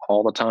watch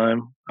all the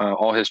time.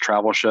 All his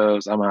travel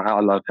shows. I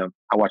love him.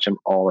 I watch him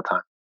all the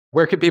time.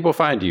 Where can people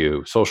find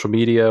you? Social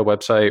media,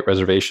 website,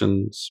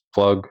 reservations,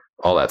 plug,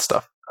 all that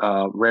stuff.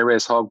 Ray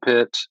Ray's Hog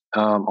Pit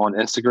on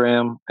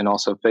Instagram and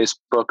also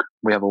Facebook.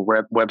 We have a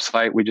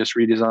website we just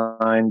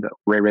redesigned,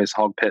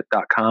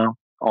 rayraishogpit.com.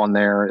 On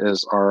there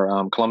is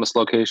our Columbus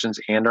locations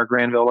and our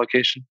Granville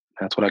location.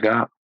 That's what I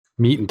got.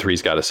 Meat and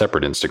Three's got a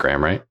separate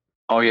Instagram, right?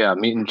 Oh, yeah.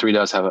 Meat and Three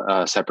does have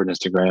a separate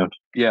Instagram.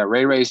 Yeah,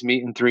 Ray Ray's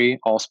Meat and Three,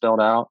 all spelled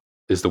out.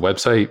 Is the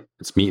website,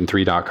 it's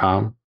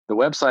meatand3.com? The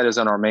website is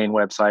on our main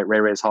website,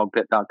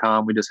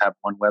 rayraishogpit.com. We just have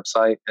one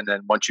website. And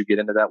then once you get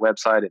into that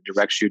website, it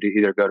directs you to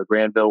either go to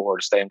Granville or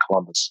to stay in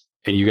Columbus.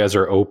 And you guys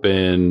are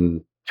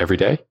open every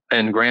day?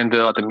 In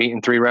Granville at the Meat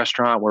and Three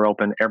restaurant, we're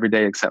open every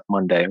day except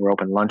Monday. We're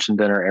open lunch and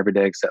dinner every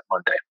day except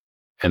Monday.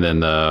 And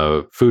then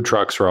the food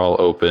trucks are all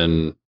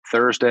open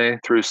Thursday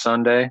through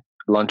Sunday,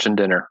 lunch and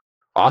dinner.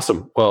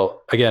 Awesome.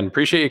 Well, again,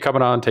 appreciate you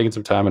coming on, taking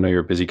some time. I know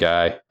you're a busy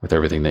guy with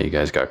everything that you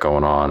guys got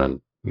going on.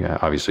 And yeah,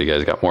 obviously you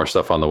guys got more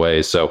stuff on the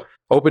way. So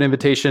open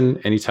invitation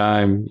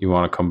anytime you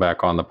want to come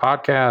back on the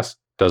podcast.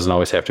 Doesn't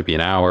always have to be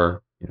an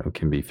hour. It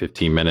can be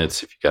 15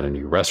 minutes if you got a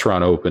new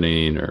restaurant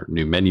opening or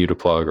new menu to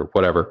plug or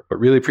whatever. But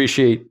really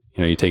appreciate,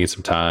 you taking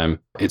some time.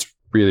 It's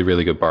really,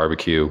 really good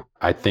barbecue.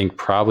 I think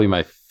probably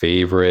my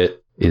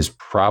favorite is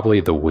probably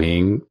the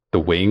wing. The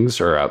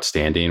wings are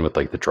outstanding with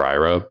like the dry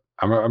rub.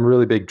 I'm a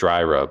really big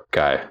dry rub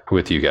guy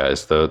with you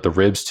guys. The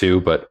ribs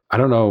too, but I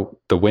don't know.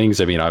 The wings,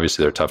 I mean,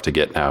 obviously they're tough to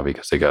get now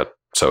because they got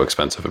so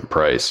expensive in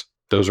price.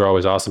 Those are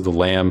always awesome. The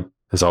lamb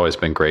has always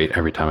been great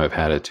every time I've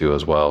had it too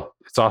as well.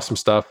 It's awesome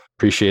stuff.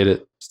 Appreciate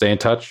it. Stay in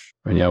touch.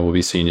 And yeah, we'll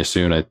be seeing you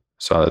soon. I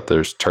saw that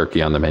there's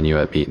turkey on the menu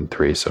at Meat and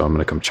Three, so I'm going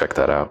to come check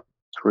that out.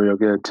 It's real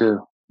good too.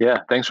 Yeah,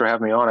 thanks for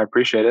having me on. I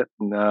appreciate it.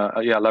 And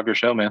yeah, I love your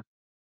show, man.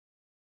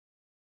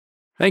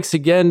 Thanks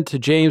again to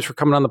James for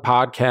coming on the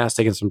podcast,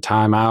 taking some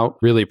time out.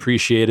 Really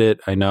appreciate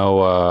it. I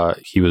know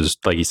he was,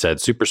 like he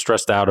said, super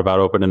stressed out about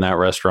opening that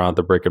restaurant,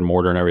 the brick and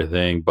mortar and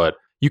everything. But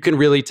you can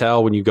really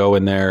tell when you go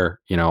in there,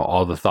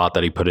 all the thought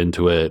that he put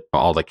into it,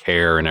 all the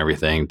care and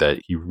everything, that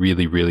he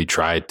really, really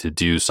tried to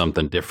do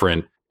something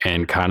different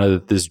and kind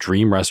of this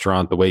dream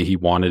restaurant the way he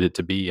wanted it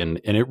to be. And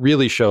it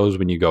really shows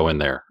when you go in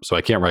there. So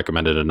I can't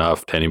recommend it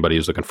enough to anybody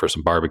who's looking for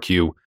some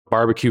barbecue.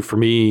 Barbecue for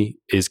me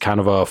is kind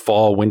of a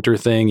fall winter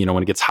thing.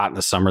 When it gets hot in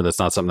the summer, that's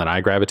not something that I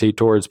gravitate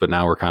towards, but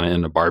now we're kind of in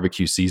the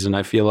barbecue season,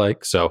 I feel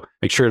like. So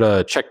make sure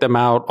to check them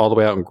out all the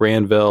way out in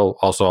Granville.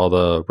 Also all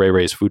the Ray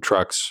Ray's food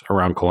trucks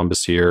around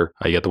Columbus here.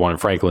 You got the one in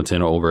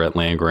Franklinton over at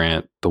Land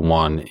Grant, the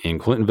one in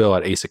Clintonville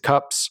at Ace of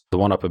Cups, the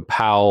one up in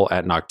Powell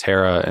at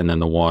Nocterra, and then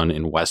the one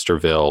in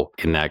Westerville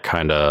in that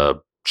kind of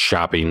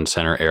shopping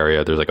center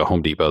area. There's like a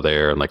Home Depot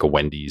there and like a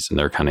Wendy's, and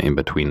they're kind of in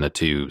between the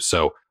two.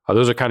 So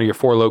those are kind of your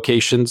 4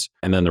 locations,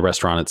 and then the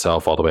restaurant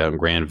itself all the way out in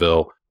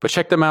Granville. But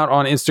check them out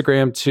on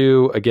Instagram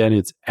too. Again,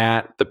 it's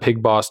at the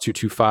Pig Boss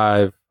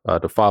 225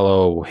 to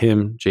follow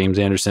him, James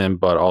Anderson,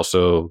 but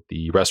also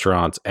the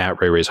restaurants at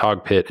Ray Ray's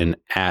Hog Pit and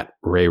at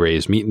Ray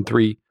Ray's Meat and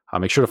Three.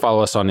 Make sure to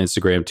follow us on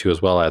Instagram too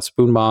as well at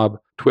Spoon Mob,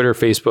 Twitter,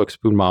 Facebook,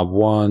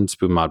 SpoonMob1,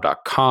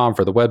 SpoonMob.com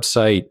for the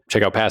website.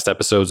 Check out past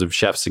episodes of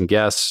Chefs and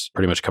Guests,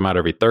 pretty much come out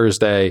every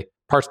Thursday.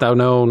 Parts Now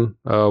Known,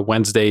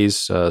 Wednesdays.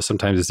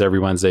 Sometimes it's every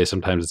Wednesday,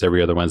 sometimes it's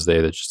every other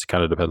Wednesday. That just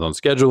kind of depends on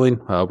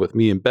scheduling with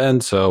me and Ben.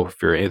 So if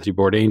you're an Anthony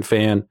Bourdain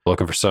fan,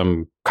 looking for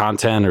some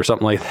content or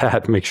something like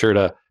that, make sure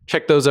to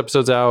check those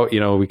episodes out.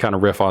 We kind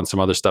of riff on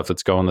some other stuff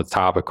that's going that's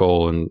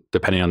topical, and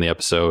depending on the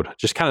episode,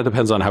 just kind of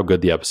depends on how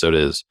good the episode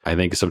is. I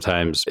think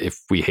sometimes if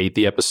we hate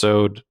the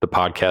episode, the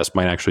podcast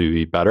might actually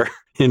be better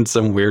in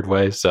some weird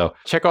way. So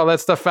check all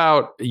that stuff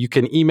out. You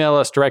can email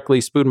us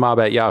directly,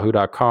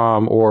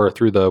 spoonmob@yahoo.com, or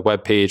through the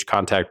webpage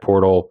contact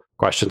portal.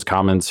 Questions,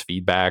 comments,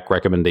 feedback,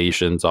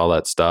 recommendations, all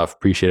that stuff.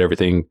 Appreciate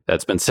everything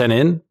that's been sent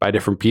in by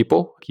different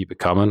people. Keep it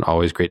coming.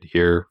 Always great to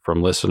hear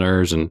from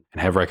listeners and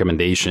have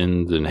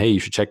recommendations and, hey, you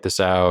should check this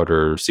out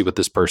or see what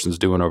this person's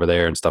doing over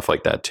there and stuff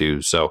like that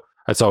too. So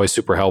that's always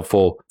super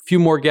helpful. A few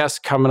more guests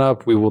coming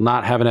up. We will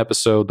not have an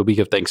episode the week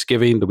of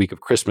Thanksgiving, the week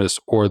of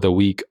Christmas, or the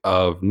week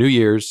of New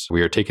Year's.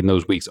 We are taking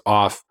those weeks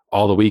off.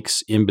 all the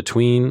weeks in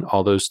between,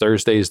 all those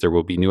Thursdays, there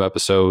will be new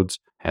episodes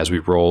as we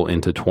roll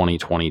into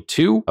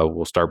 2022.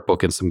 We'll start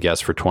booking some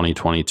guests for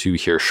 2022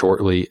 here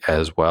shortly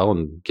as well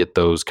and get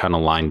those kind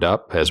of lined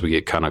up as we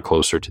get kind of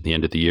closer to the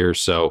end of the year.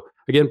 So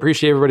again,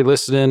 appreciate everybody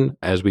listening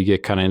as we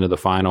get kind of into the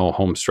final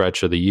home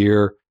stretch of the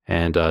year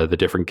and the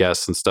different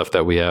guests and stuff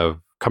that we have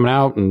coming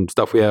out and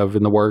stuff we have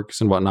in the works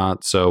and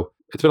whatnot. So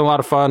it's been a lot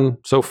of fun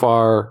so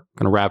far.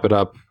 Going to wrap it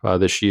up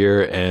this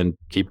year and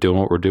keep doing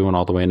what we're doing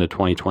all the way into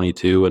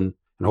 2022 and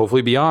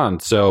hopefully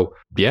beyond. So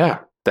yeah,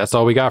 that's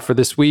all we got for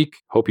this week.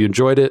 Hope you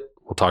enjoyed it.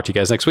 We'll talk to you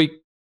guys next week.